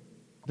this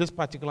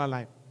particular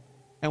line,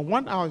 and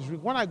when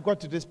I got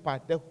to this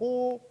part,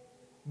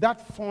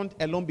 that font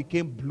alone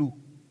became blue,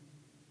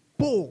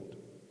 bold.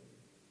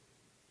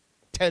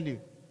 Tell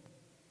you,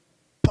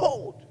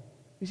 bold.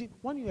 You see,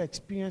 when you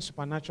experience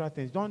supernatural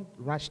things, don't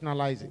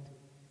rationalize it.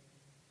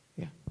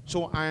 Yeah.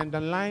 So I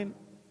underlined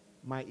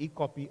my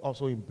e-copy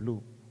also in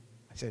blue.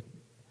 I said,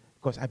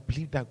 because I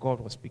believe that God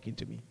was speaking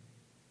to me.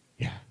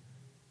 Yeah.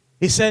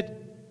 He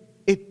said,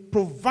 it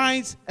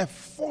provides a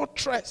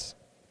fortress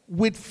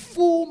with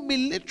full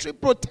military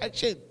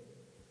protection.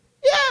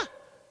 Yeah.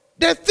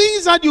 The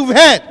things that you've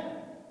heard.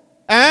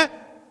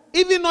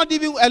 Even not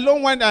even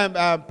alone when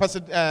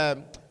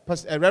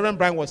Reverend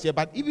Brian was here,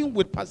 but even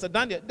with Pastor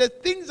Daniel, the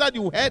things that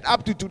you heard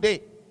up to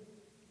today,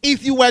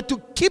 if you were to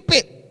keep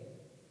it,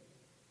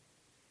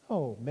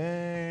 oh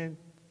man,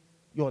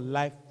 your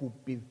life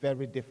would be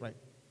very different.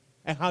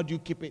 And how do you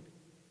keep it?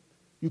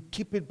 You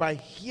keep it by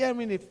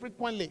hearing it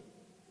frequently.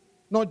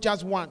 Not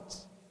just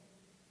once.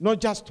 Not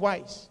just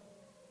twice.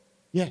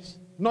 Yes.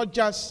 Not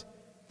just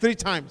 3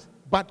 times.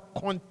 But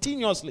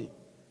continuously.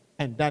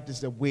 And that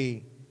is the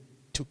way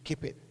to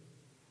keep it.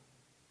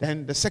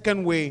 Then the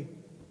second way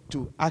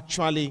to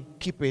actually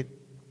keep it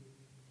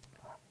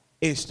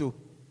is to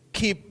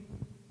keep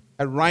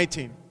a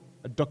writing,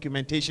 a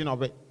documentation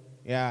of it.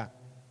 Yeah.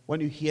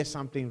 When you hear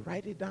something,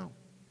 write it down.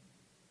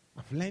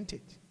 I've learned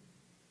it.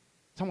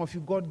 Some of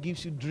you, God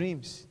gives you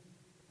dreams.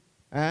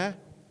 Some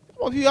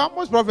of you are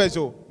almost prophets.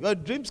 Your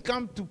dreams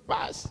come to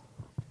pass.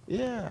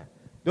 Yeah.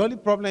 The only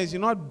problem is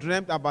you're not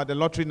dreamt about the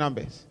lottery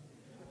numbers.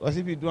 Because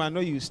if you do, I know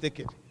you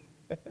stick it.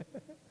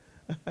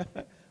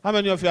 How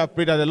many of you have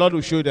prayed that the Lord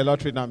will show you the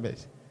lottery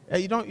numbers?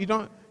 You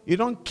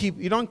don't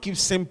keep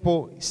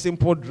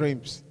simple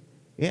dreams.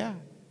 Yeah.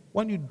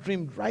 When you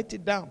dream, write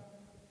it down.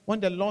 When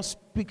the Lord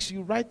speaks,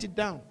 you write it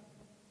down.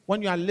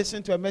 When you are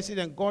listening to a message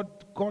and God,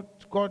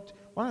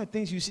 one of the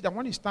things you see that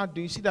when you start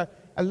doing, you see that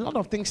a lot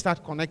of things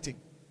start connecting.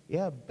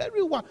 Yeah,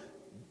 very well.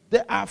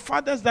 There are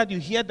fathers that you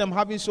hear them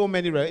having so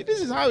many.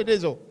 This is how it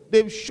is.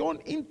 They've shown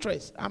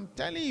interest. I'm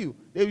telling you.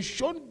 They've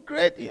shown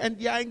great and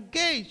they are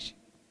engaged.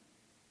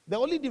 The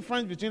only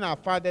difference between our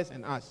fathers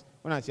and us,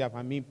 when I say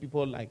I mean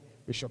people like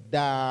Bishop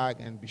Dag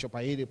and Bishop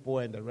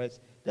Ayedepo and the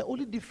rest, the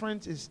only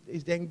difference is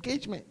the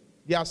engagement.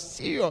 They are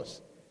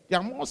serious. They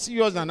are more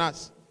serious than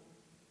us.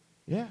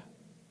 Yeah.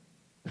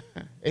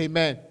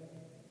 Amen.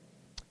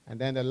 And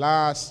then the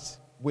last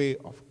way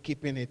of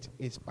keeping it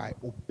is by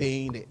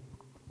obeying it.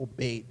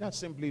 Obey. That's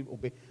simply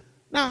obey.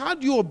 Now, how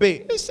do you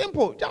obey? It's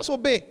simple. Just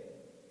obey.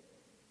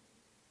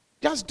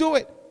 Just do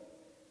it.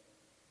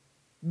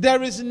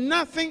 There is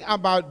nothing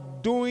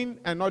about doing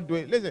and not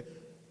doing. Listen,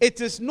 it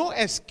is no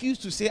excuse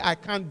to say I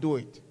can't do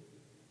it.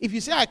 If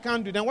you say I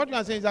can't do it, then what you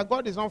are saying is that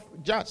God is not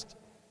just.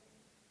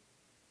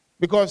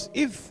 Because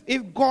if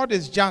God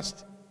is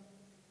just,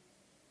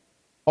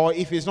 or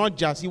if he's not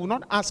just, he will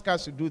not ask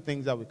us to do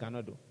things that we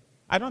cannot do.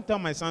 I don't tell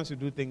my sons to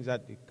do things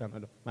that they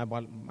cannot do.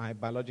 My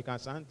biological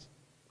sons.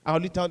 I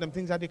only tell them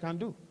things that they can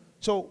do.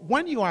 So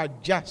when you are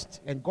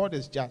just and God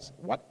is just,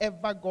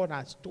 whatever God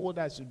has told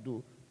us to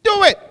do,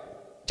 do it.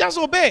 Just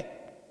obey.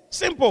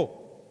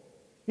 Simple.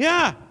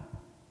 Yeah.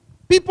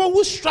 People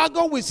who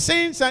struggle with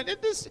sins, and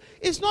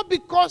it's not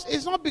because,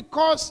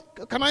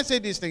 can I say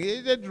this thing?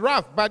 It's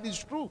rough, but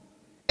it's true.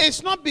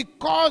 It's not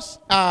because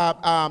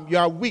you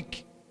are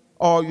weak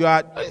or you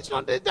are,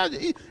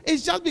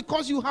 it's just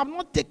because you have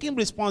not taken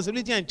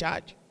responsibility and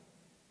charge.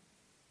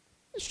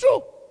 It's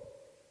true.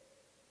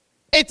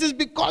 It is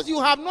because you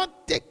have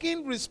not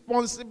taken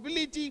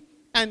responsibility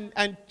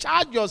and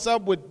charged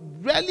yourself with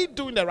really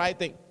doing the right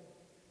thing.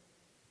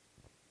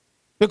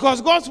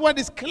 Because God's word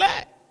is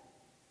clear.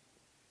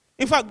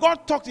 In fact,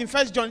 God talks in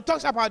 1 John, he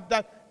talks about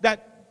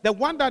that the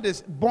one that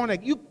is born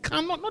again, you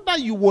cannot, not that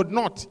you would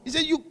not. He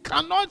said you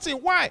cannot say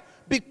why?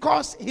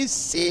 Because his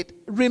seed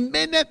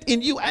remaineth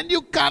in you and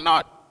you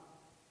cannot.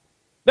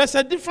 There's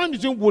a difference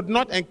between would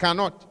not and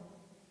cannot.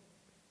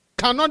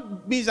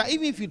 Cannot means that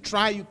even if you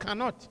try, you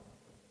cannot.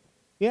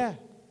 Yeah.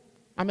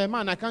 I'm a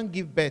man, I can't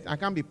give birth. I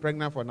can't be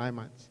pregnant for 9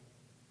 months.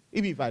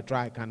 Even if I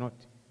try, I cannot.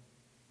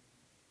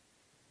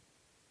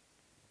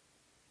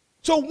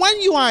 So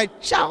when you are a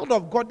child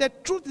of God, the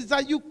truth is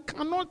that you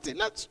cannot say,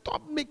 let's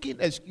stop making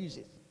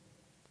excuses.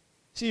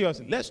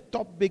 Seriously, let's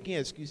stop making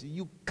excuses.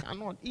 You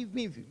cannot, even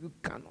if you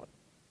cannot.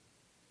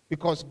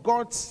 Because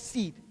God's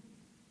seed,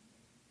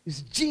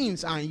 his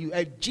genes are in you,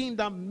 a gene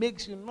that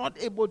makes you not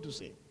able to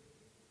sin.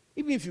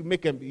 Even if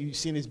you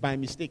sin is by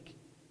mistake.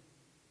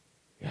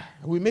 Yeah,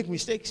 we make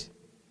mistakes.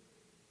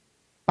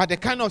 But the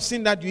kind of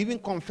sin that you even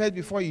confess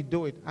before you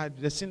do it,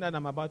 the sin that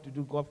I'm about to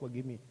do, God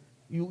forgive me.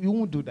 You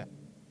won't do that.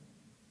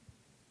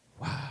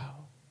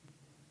 Wow.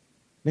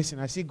 Listen,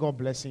 I see God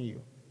blessing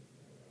you.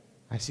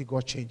 I see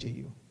God changing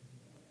you.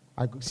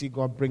 I see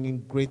God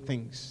bringing great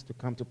things to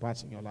come to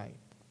pass in your life.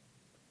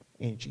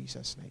 In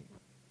Jesus' name.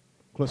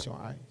 Close your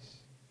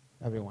eyes,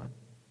 everyone.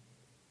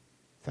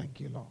 Thank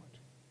you, Lord.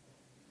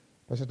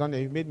 Pastor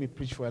Daniel, you made me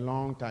preach for a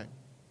long time.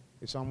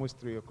 It's almost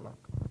 3 o'clock.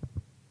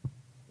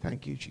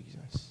 Thank you,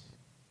 Jesus.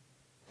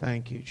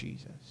 Thank you,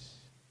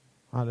 Jesus.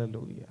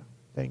 Hallelujah.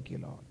 Thank you,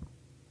 Lord.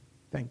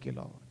 Thank you,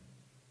 Lord.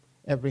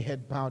 Every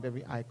head bowed,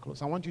 every eye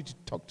closed. I want you to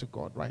talk to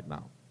God right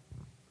now.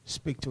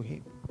 Speak to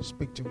him.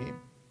 Speak to him.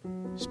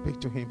 Speak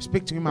to him.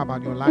 Speak to him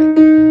about your life.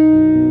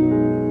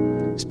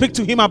 Speak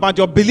to him about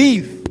your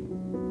belief.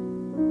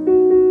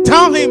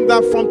 Tell him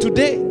that from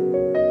today,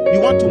 you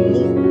want to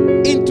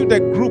move into the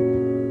group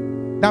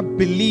that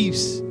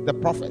believes the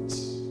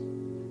prophets.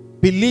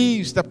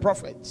 Believes the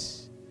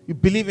prophets. You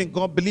believe in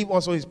God, believe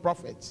also his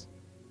prophets.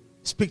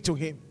 Speak to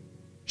him.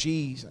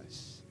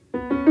 Jesus.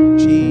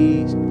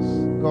 Jesus.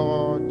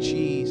 God,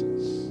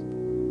 Jesus.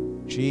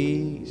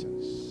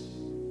 Jesus.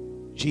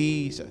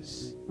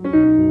 Jesus.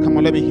 Come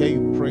on, let me hear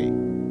you pray.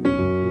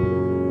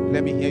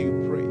 Let me hear you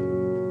pray.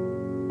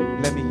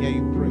 Let me hear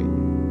you pray.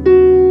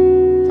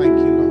 Thank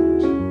you,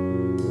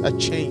 Lord. A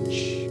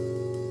change.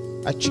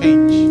 A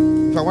change.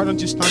 In fact, why don't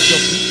you stand to your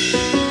feet?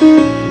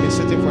 You've been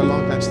sitting for a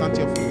long time. Stand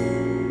to your feet.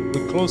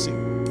 We're closing.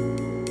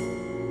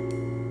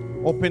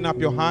 Open up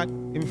your heart.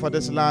 Even for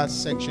this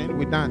last section,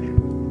 we're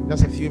done.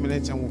 Just a few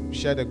minutes and we'll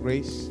share the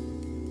grace.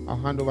 I'll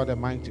hand over the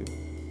mic to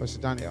Pastor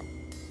Daniel.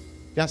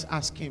 Just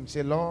ask him.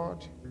 Say,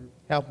 Lord,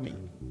 help me.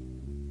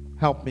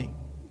 Help me.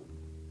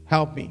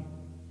 Help me.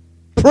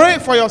 Pray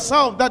for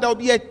yourself that there will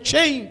be a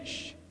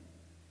change.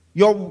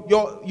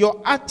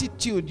 Your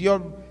attitude,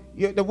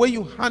 the way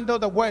you handle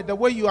the word, the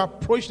way you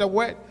approach the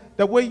word,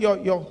 the way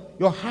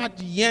your heart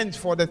yearns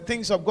for the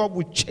things of God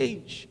will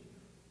change.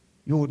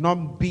 You will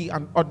not be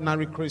an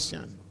ordinary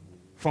Christian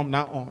from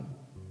now on.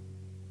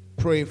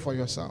 Pray for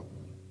yourself.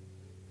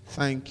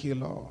 Thank you,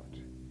 Lord.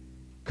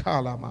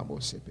 Kala mabo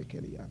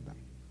sepekelianda.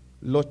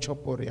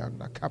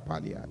 Lochoporianda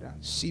kapaliada.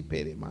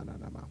 Sipere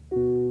mananama.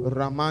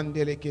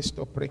 Ramandele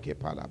kesto preke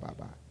pala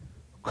baba.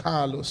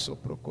 Kalo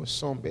soproko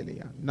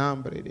sombelia.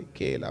 Nambre de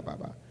kela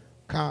baba.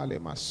 Kale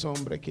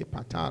masombre ke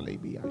patale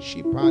bia.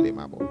 Shipale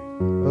mabo.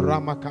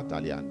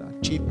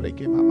 Ramakatalianda.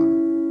 Chipreke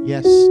mama.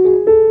 Yes,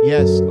 Lord.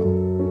 Yes, Lord.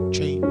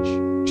 Change,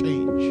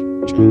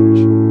 change, change,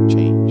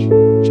 change,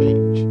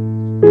 change.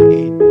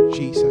 In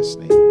Jesus'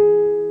 name.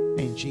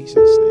 In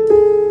Jesus' name.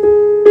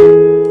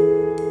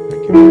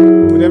 Thank you.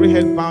 With every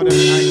head bowed and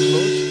eye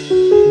closed.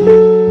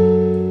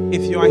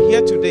 If you are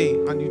here today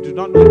and you do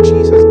not know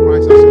Jesus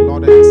Christ as your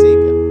Lord and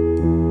Savior,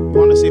 you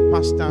want to say,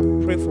 Pastor,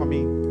 pray for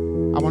me.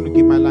 I want to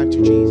give my life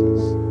to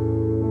Jesus.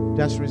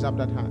 Just raise up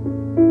that hand.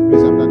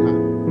 Raise up that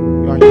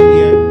hand. You are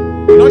here.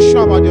 You're not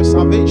sure about your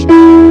salvation.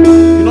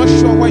 You're not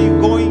sure where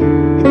you're going.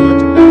 If you were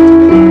to die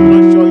today, you're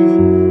not sure you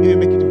will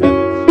make it to heaven.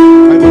 I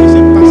want to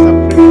say, Pastor,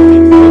 pray for me.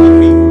 Pray with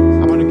me.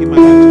 I want to give my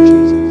life to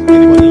Jesus.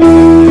 Anybody like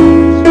that?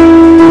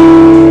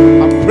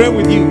 I'll pray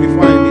with you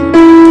before I leave.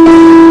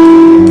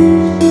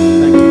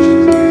 Thank you,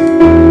 Jesus.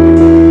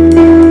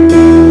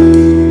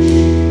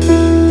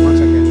 Once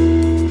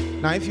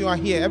again. Now, if you are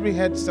here, every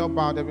head still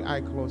bowed, every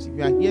eye closed. If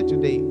you are here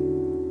today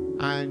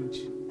and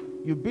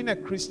you've been a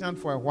Christian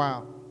for a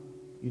while,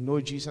 you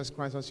know Jesus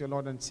Christ as your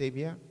Lord and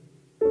Savior,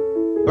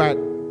 but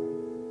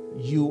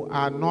you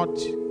are not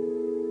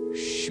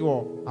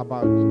sure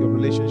about your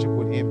relationship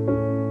with him.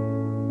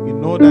 You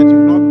know that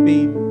you've not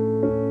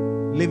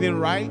been living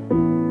right.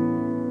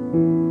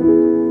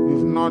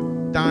 You've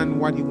not done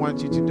what he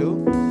wants you to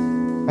do.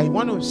 But you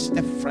want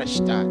a fresh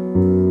start.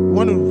 You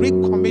want to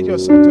recommit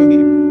yourself to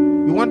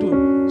him. You want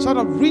to sort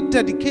of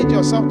rededicate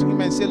yourself to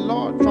him and say,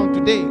 Lord, from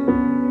today,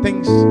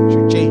 things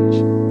should change.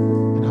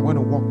 And I want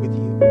to walk with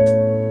you.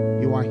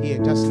 You are here.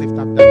 Just lift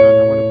up that hand.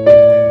 I want to pray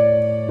for you.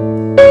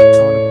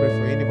 I want to pray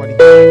for anybody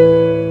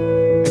here.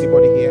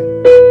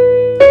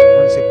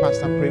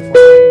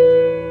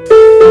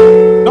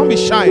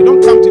 die.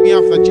 Don't come to me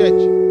after church.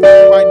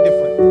 Quite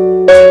different.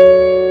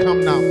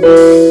 Come now.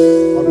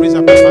 Or raise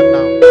up your hand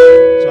now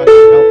so I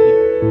can help you.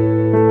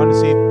 I want to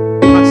say,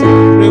 Pastor,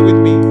 pray with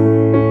me.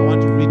 I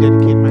want to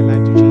rededicate my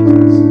life to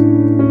Jesus.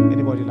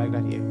 Anybody like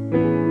that here?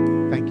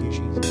 Thank you,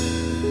 Jesus.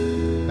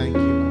 Thank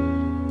you,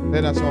 Lord.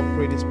 Let us all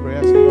pray this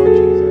prayer. Say, Lord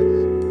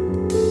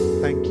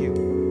Jesus, thank you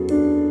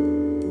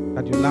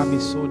that you love me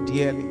so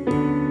dearly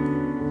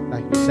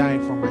that you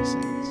died for my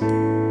sins.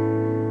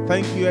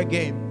 Thank you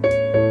again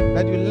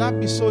that you love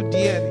me so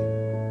dearly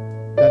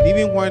that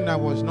even when I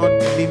was not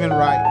living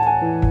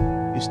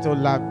right, you still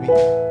loved me.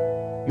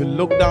 You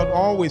looked out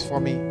always for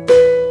me.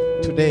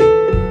 Today,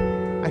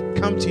 I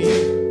come to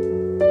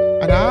you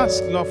and I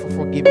ask, Lord, for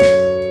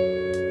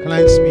forgiveness.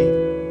 Cleanse me,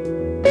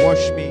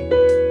 wash me,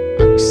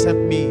 accept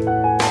me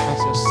as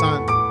your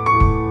son,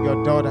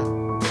 your daughter,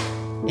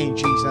 in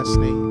Jesus'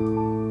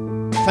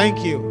 name.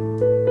 Thank you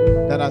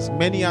that as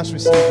many as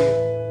receive you,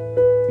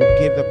 you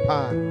give the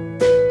power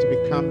to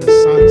become the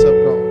sons of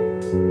God,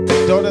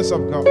 the daughters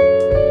of God.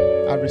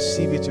 I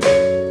receive you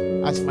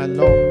today as my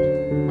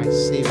Lord, my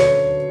Savior,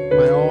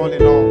 my all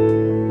in all,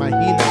 my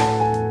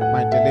healer,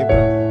 my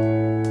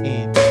deliverer.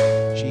 In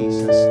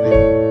Jesus'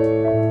 name,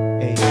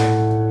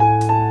 amen.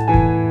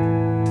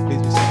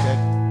 Please be seated.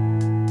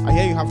 I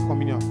hear you have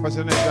communion.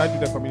 Pastor, do I do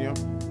the communion?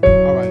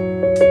 All right.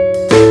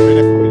 Bring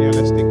the communion.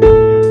 Let's take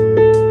communion.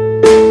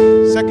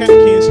 2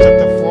 Kings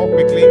chapter 4,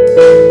 quickly.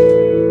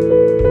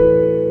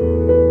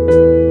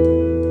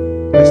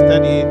 Verse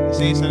 38. It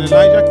says, and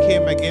Elijah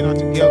came again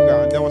unto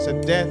Gilbert, and there was a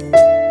death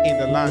in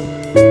the land.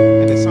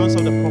 And the sons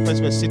of the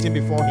prophets were sitting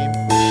before him.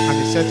 And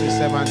he said to his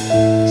servant,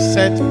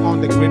 set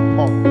on the great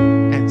pot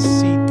and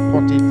seed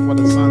pottage for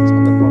the sons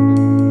of the prophet.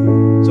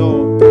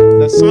 So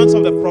the sons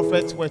of the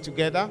prophets were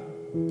together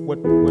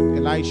with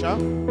Elisha.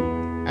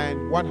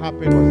 And what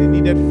happened was they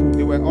needed food.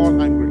 They were all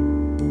hungry.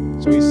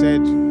 So he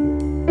said,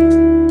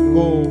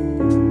 go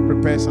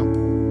prepare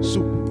some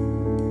soup.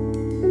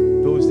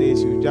 Those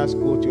days you just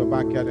go to your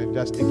backyard and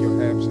just take your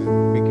herbs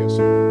and make your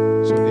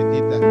soup. So they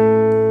did that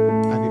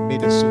and they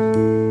made a soup.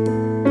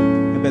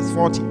 In verse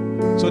 40.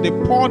 So they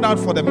poured out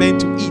for the men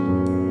to eat.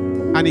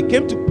 And it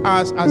came to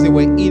pass as they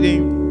were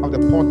eating of the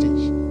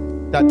pottage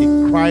that they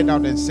cried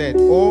out and said,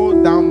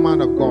 O thou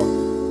man of God,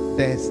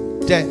 there's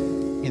death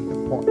in the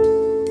pot.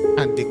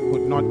 And they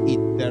could not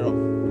eat thereof.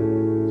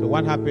 So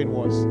what happened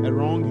was a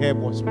wrong herb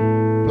was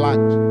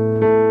plucked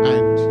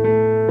and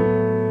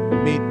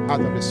made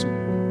part of the soup.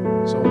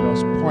 So there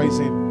was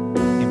poison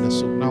in the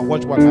soup. Now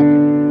watch what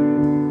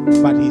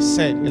happened. But he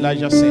said,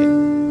 Elijah said,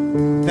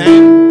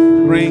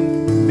 then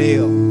bring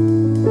meal.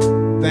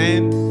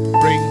 Then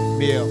bring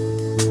meal.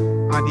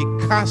 And he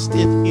cast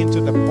it into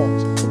the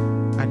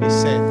pot. And he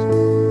said,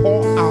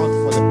 pour out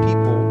for the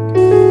people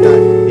that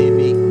they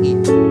may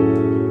eat.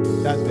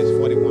 That's verse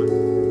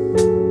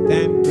 41.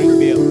 Then bring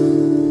meal.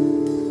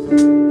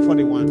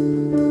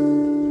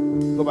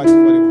 41. Go back to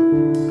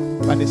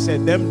 41. But he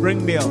said, then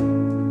bring meal.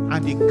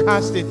 And he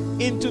cast it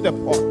into the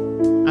pot.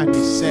 And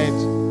he said,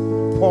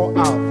 pour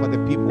out for the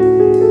people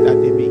that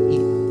they may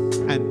eat.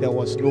 And there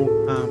was no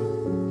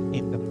harm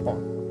in the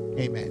pot.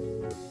 Amen.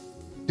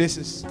 This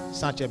is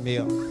such a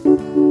meal.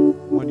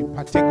 When you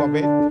partake of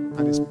it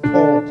and it's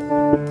poured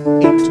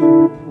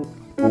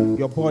into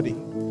your body,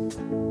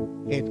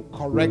 it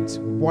corrects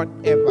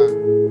whatever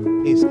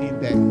is in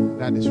there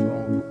that is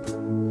wrong.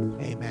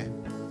 Amen.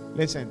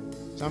 Listen,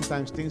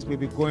 sometimes things may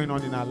be going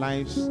on in our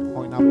lives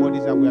or in our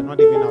bodies that we are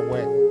not even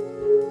aware.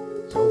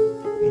 So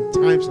in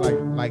times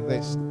like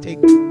this,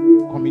 take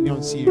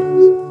communion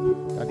serious.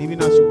 That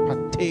even as you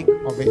partake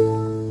of it,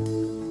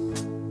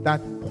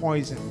 that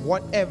poison,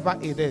 whatever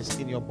it is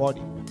in your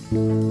body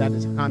that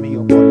is harming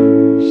your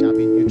body, shall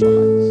be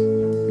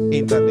neutralized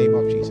in the name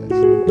of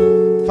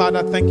Jesus.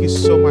 Father, thank you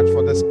so much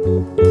for this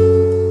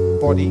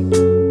body.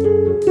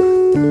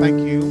 Thank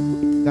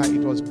you that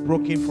it was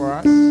broken for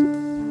us.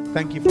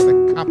 Thank you for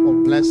the cup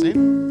of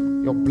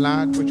blessing, your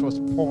blood which was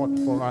poured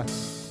for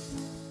us.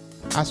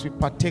 As we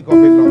partake of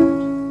it,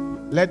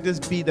 Lord, let this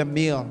be the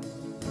meal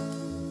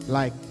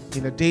like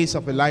in the days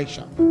of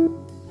Elisha,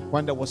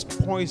 when there was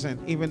poison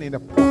even in the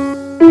pot.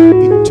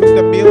 He took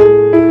the meal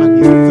and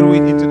he threw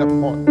it into the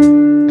pot,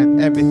 and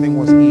everything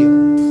was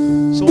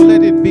healed. So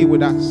let it be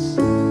with us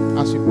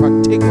as we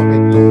partake of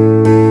it,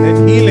 Lord.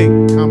 Let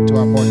healing come to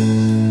our bodies.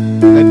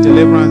 Let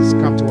deliverance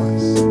come to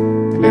us.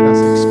 And let us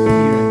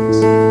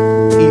experience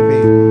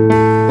even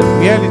the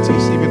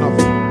realities even of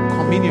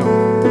communion,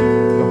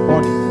 your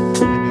body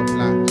and your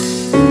blood.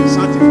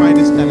 Sanctify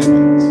this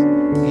element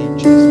in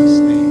Jesus'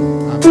 name.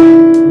 Amen.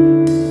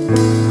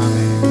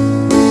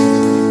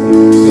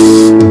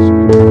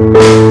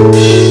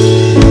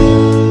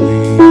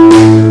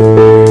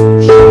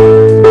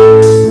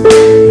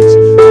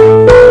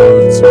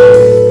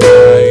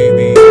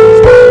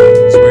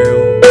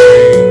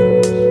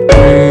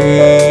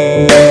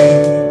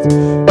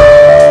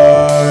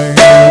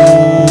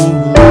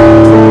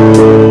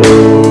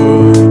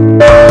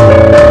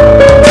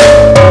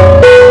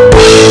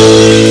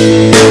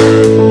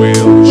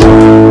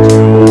 Will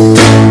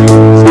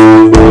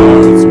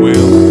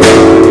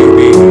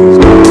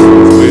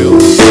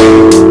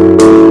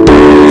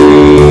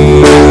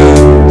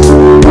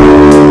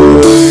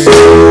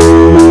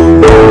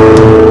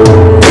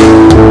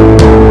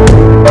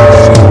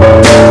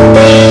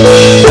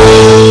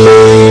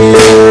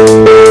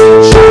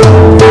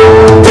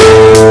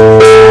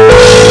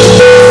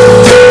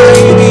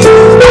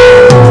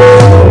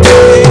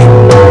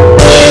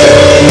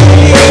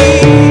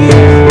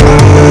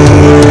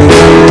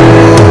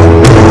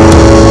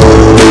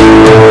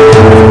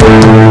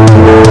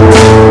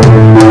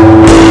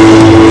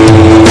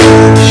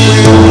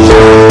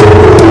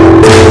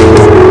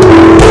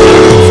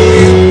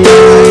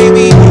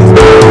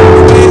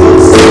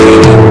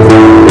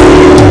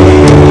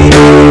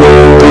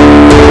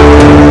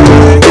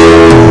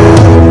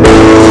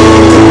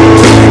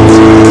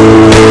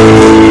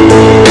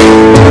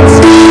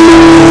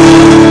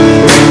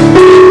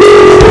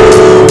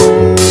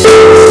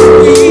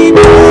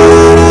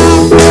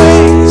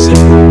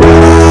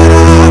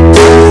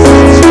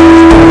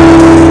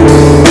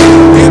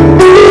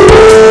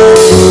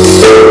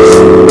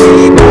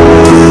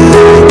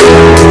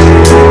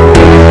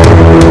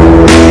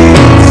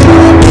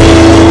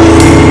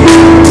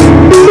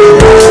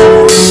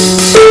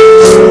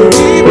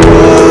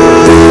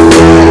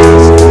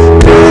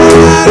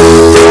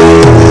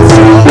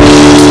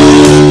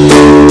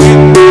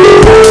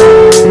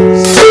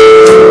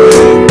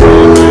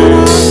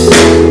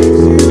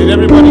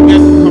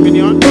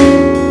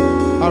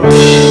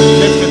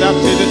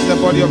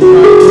body of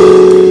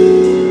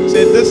Christ.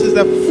 Say, this is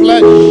the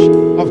flesh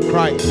of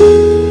Christ.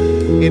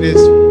 It is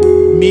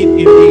meat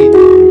indeed.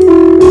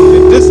 Say,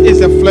 this is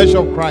the flesh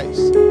of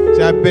Christ.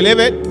 Say, I believe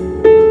it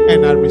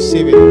and I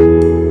receive it.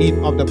 Eat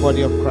of the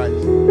body of Christ.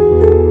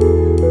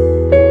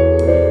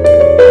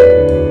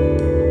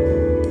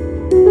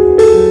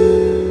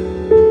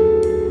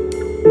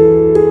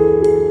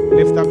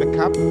 Lift up the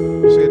cup.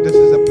 Say, this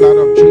is the blood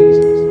of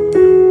Jesus.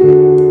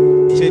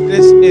 Say,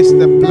 this is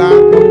the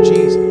blood of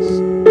Jesus.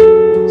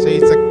 Say,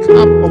 it's a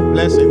cup of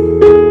blessing.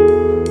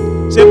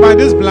 Say, by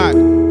this blood,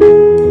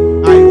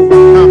 I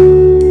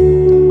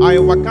overcome. I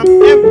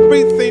overcome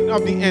everything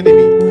of the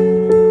enemy.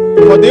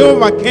 For they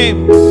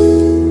overcame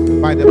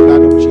by the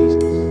blood of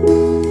Jesus.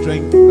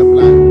 Drink the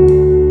blood.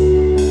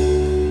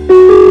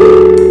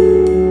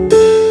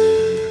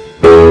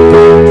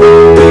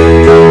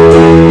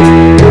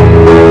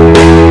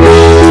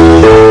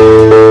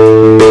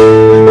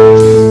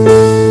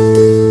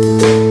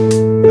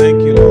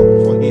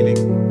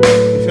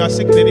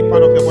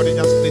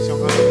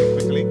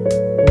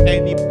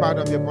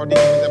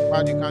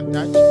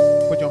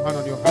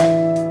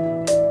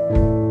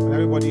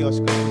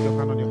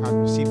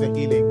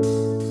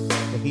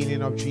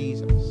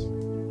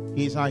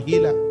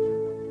 Healer.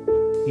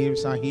 He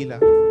is our healer.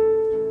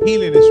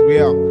 Healing is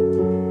real.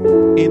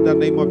 In the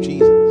name of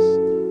Jesus,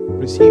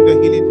 receive the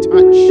healing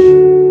touch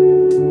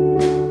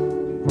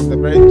from the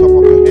very top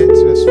of your head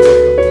to the sole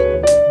of your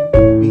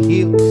feet. Be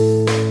healed.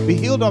 Be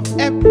healed of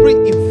every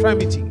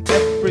infirmity,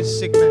 every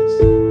sickness.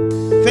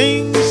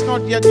 Things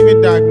not yet even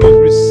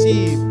diagnosed.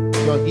 Receive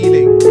your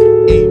healing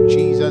in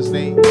Jesus'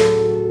 name.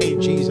 In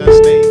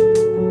Jesus' name.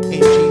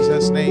 In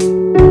Jesus'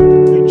 name.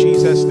 In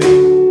Jesus'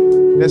 name.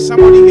 There's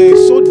somebody here who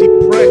is so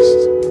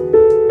depressed.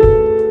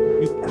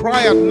 You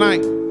cry at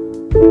night.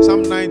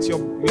 Some nights your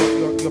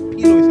pillow is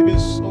even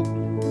soaked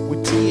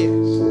with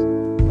tears.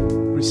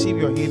 Receive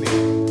your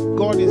healing.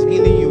 God is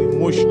healing you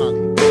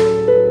emotionally.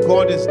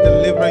 God is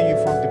delivering you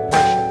from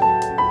depression.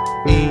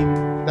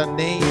 In the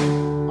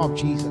name of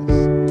Jesus.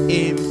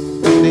 In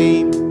the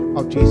name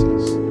of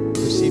Jesus.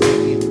 Receive your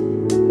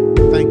healing.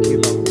 Thank you,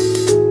 Lord.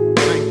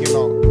 Thank you,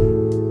 Lord.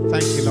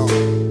 Thank you, Lord.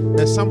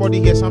 There's somebody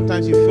here,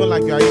 sometimes you feel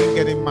like you are even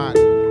getting mad.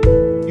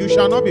 You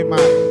shall not be mad.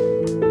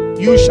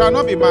 You shall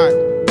not be mad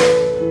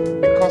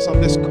because of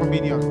this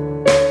communion.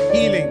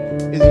 Healing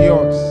is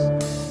yours.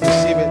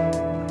 Receive it.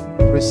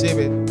 Receive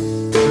it.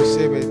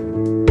 Receive it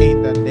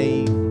in the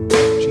name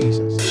of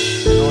Jesus.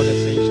 And all the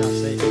saints shall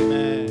say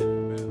amen.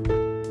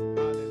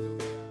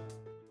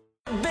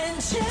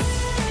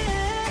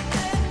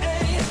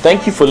 Hallelujah.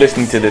 Thank you for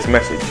listening to this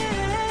message.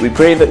 We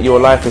pray that your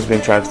life has been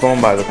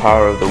transformed by the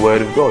power of the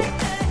Word of God.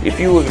 If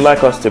you would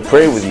like us to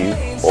pray with you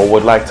or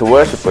would like to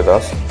worship with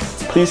us,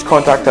 please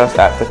contact us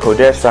at the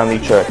Kodesh Family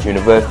Church,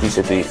 University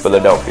City,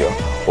 Philadelphia,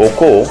 or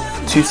call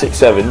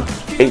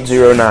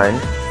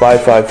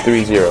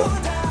 267-809-5530.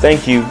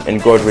 Thank you,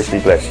 and God richly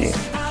bless you.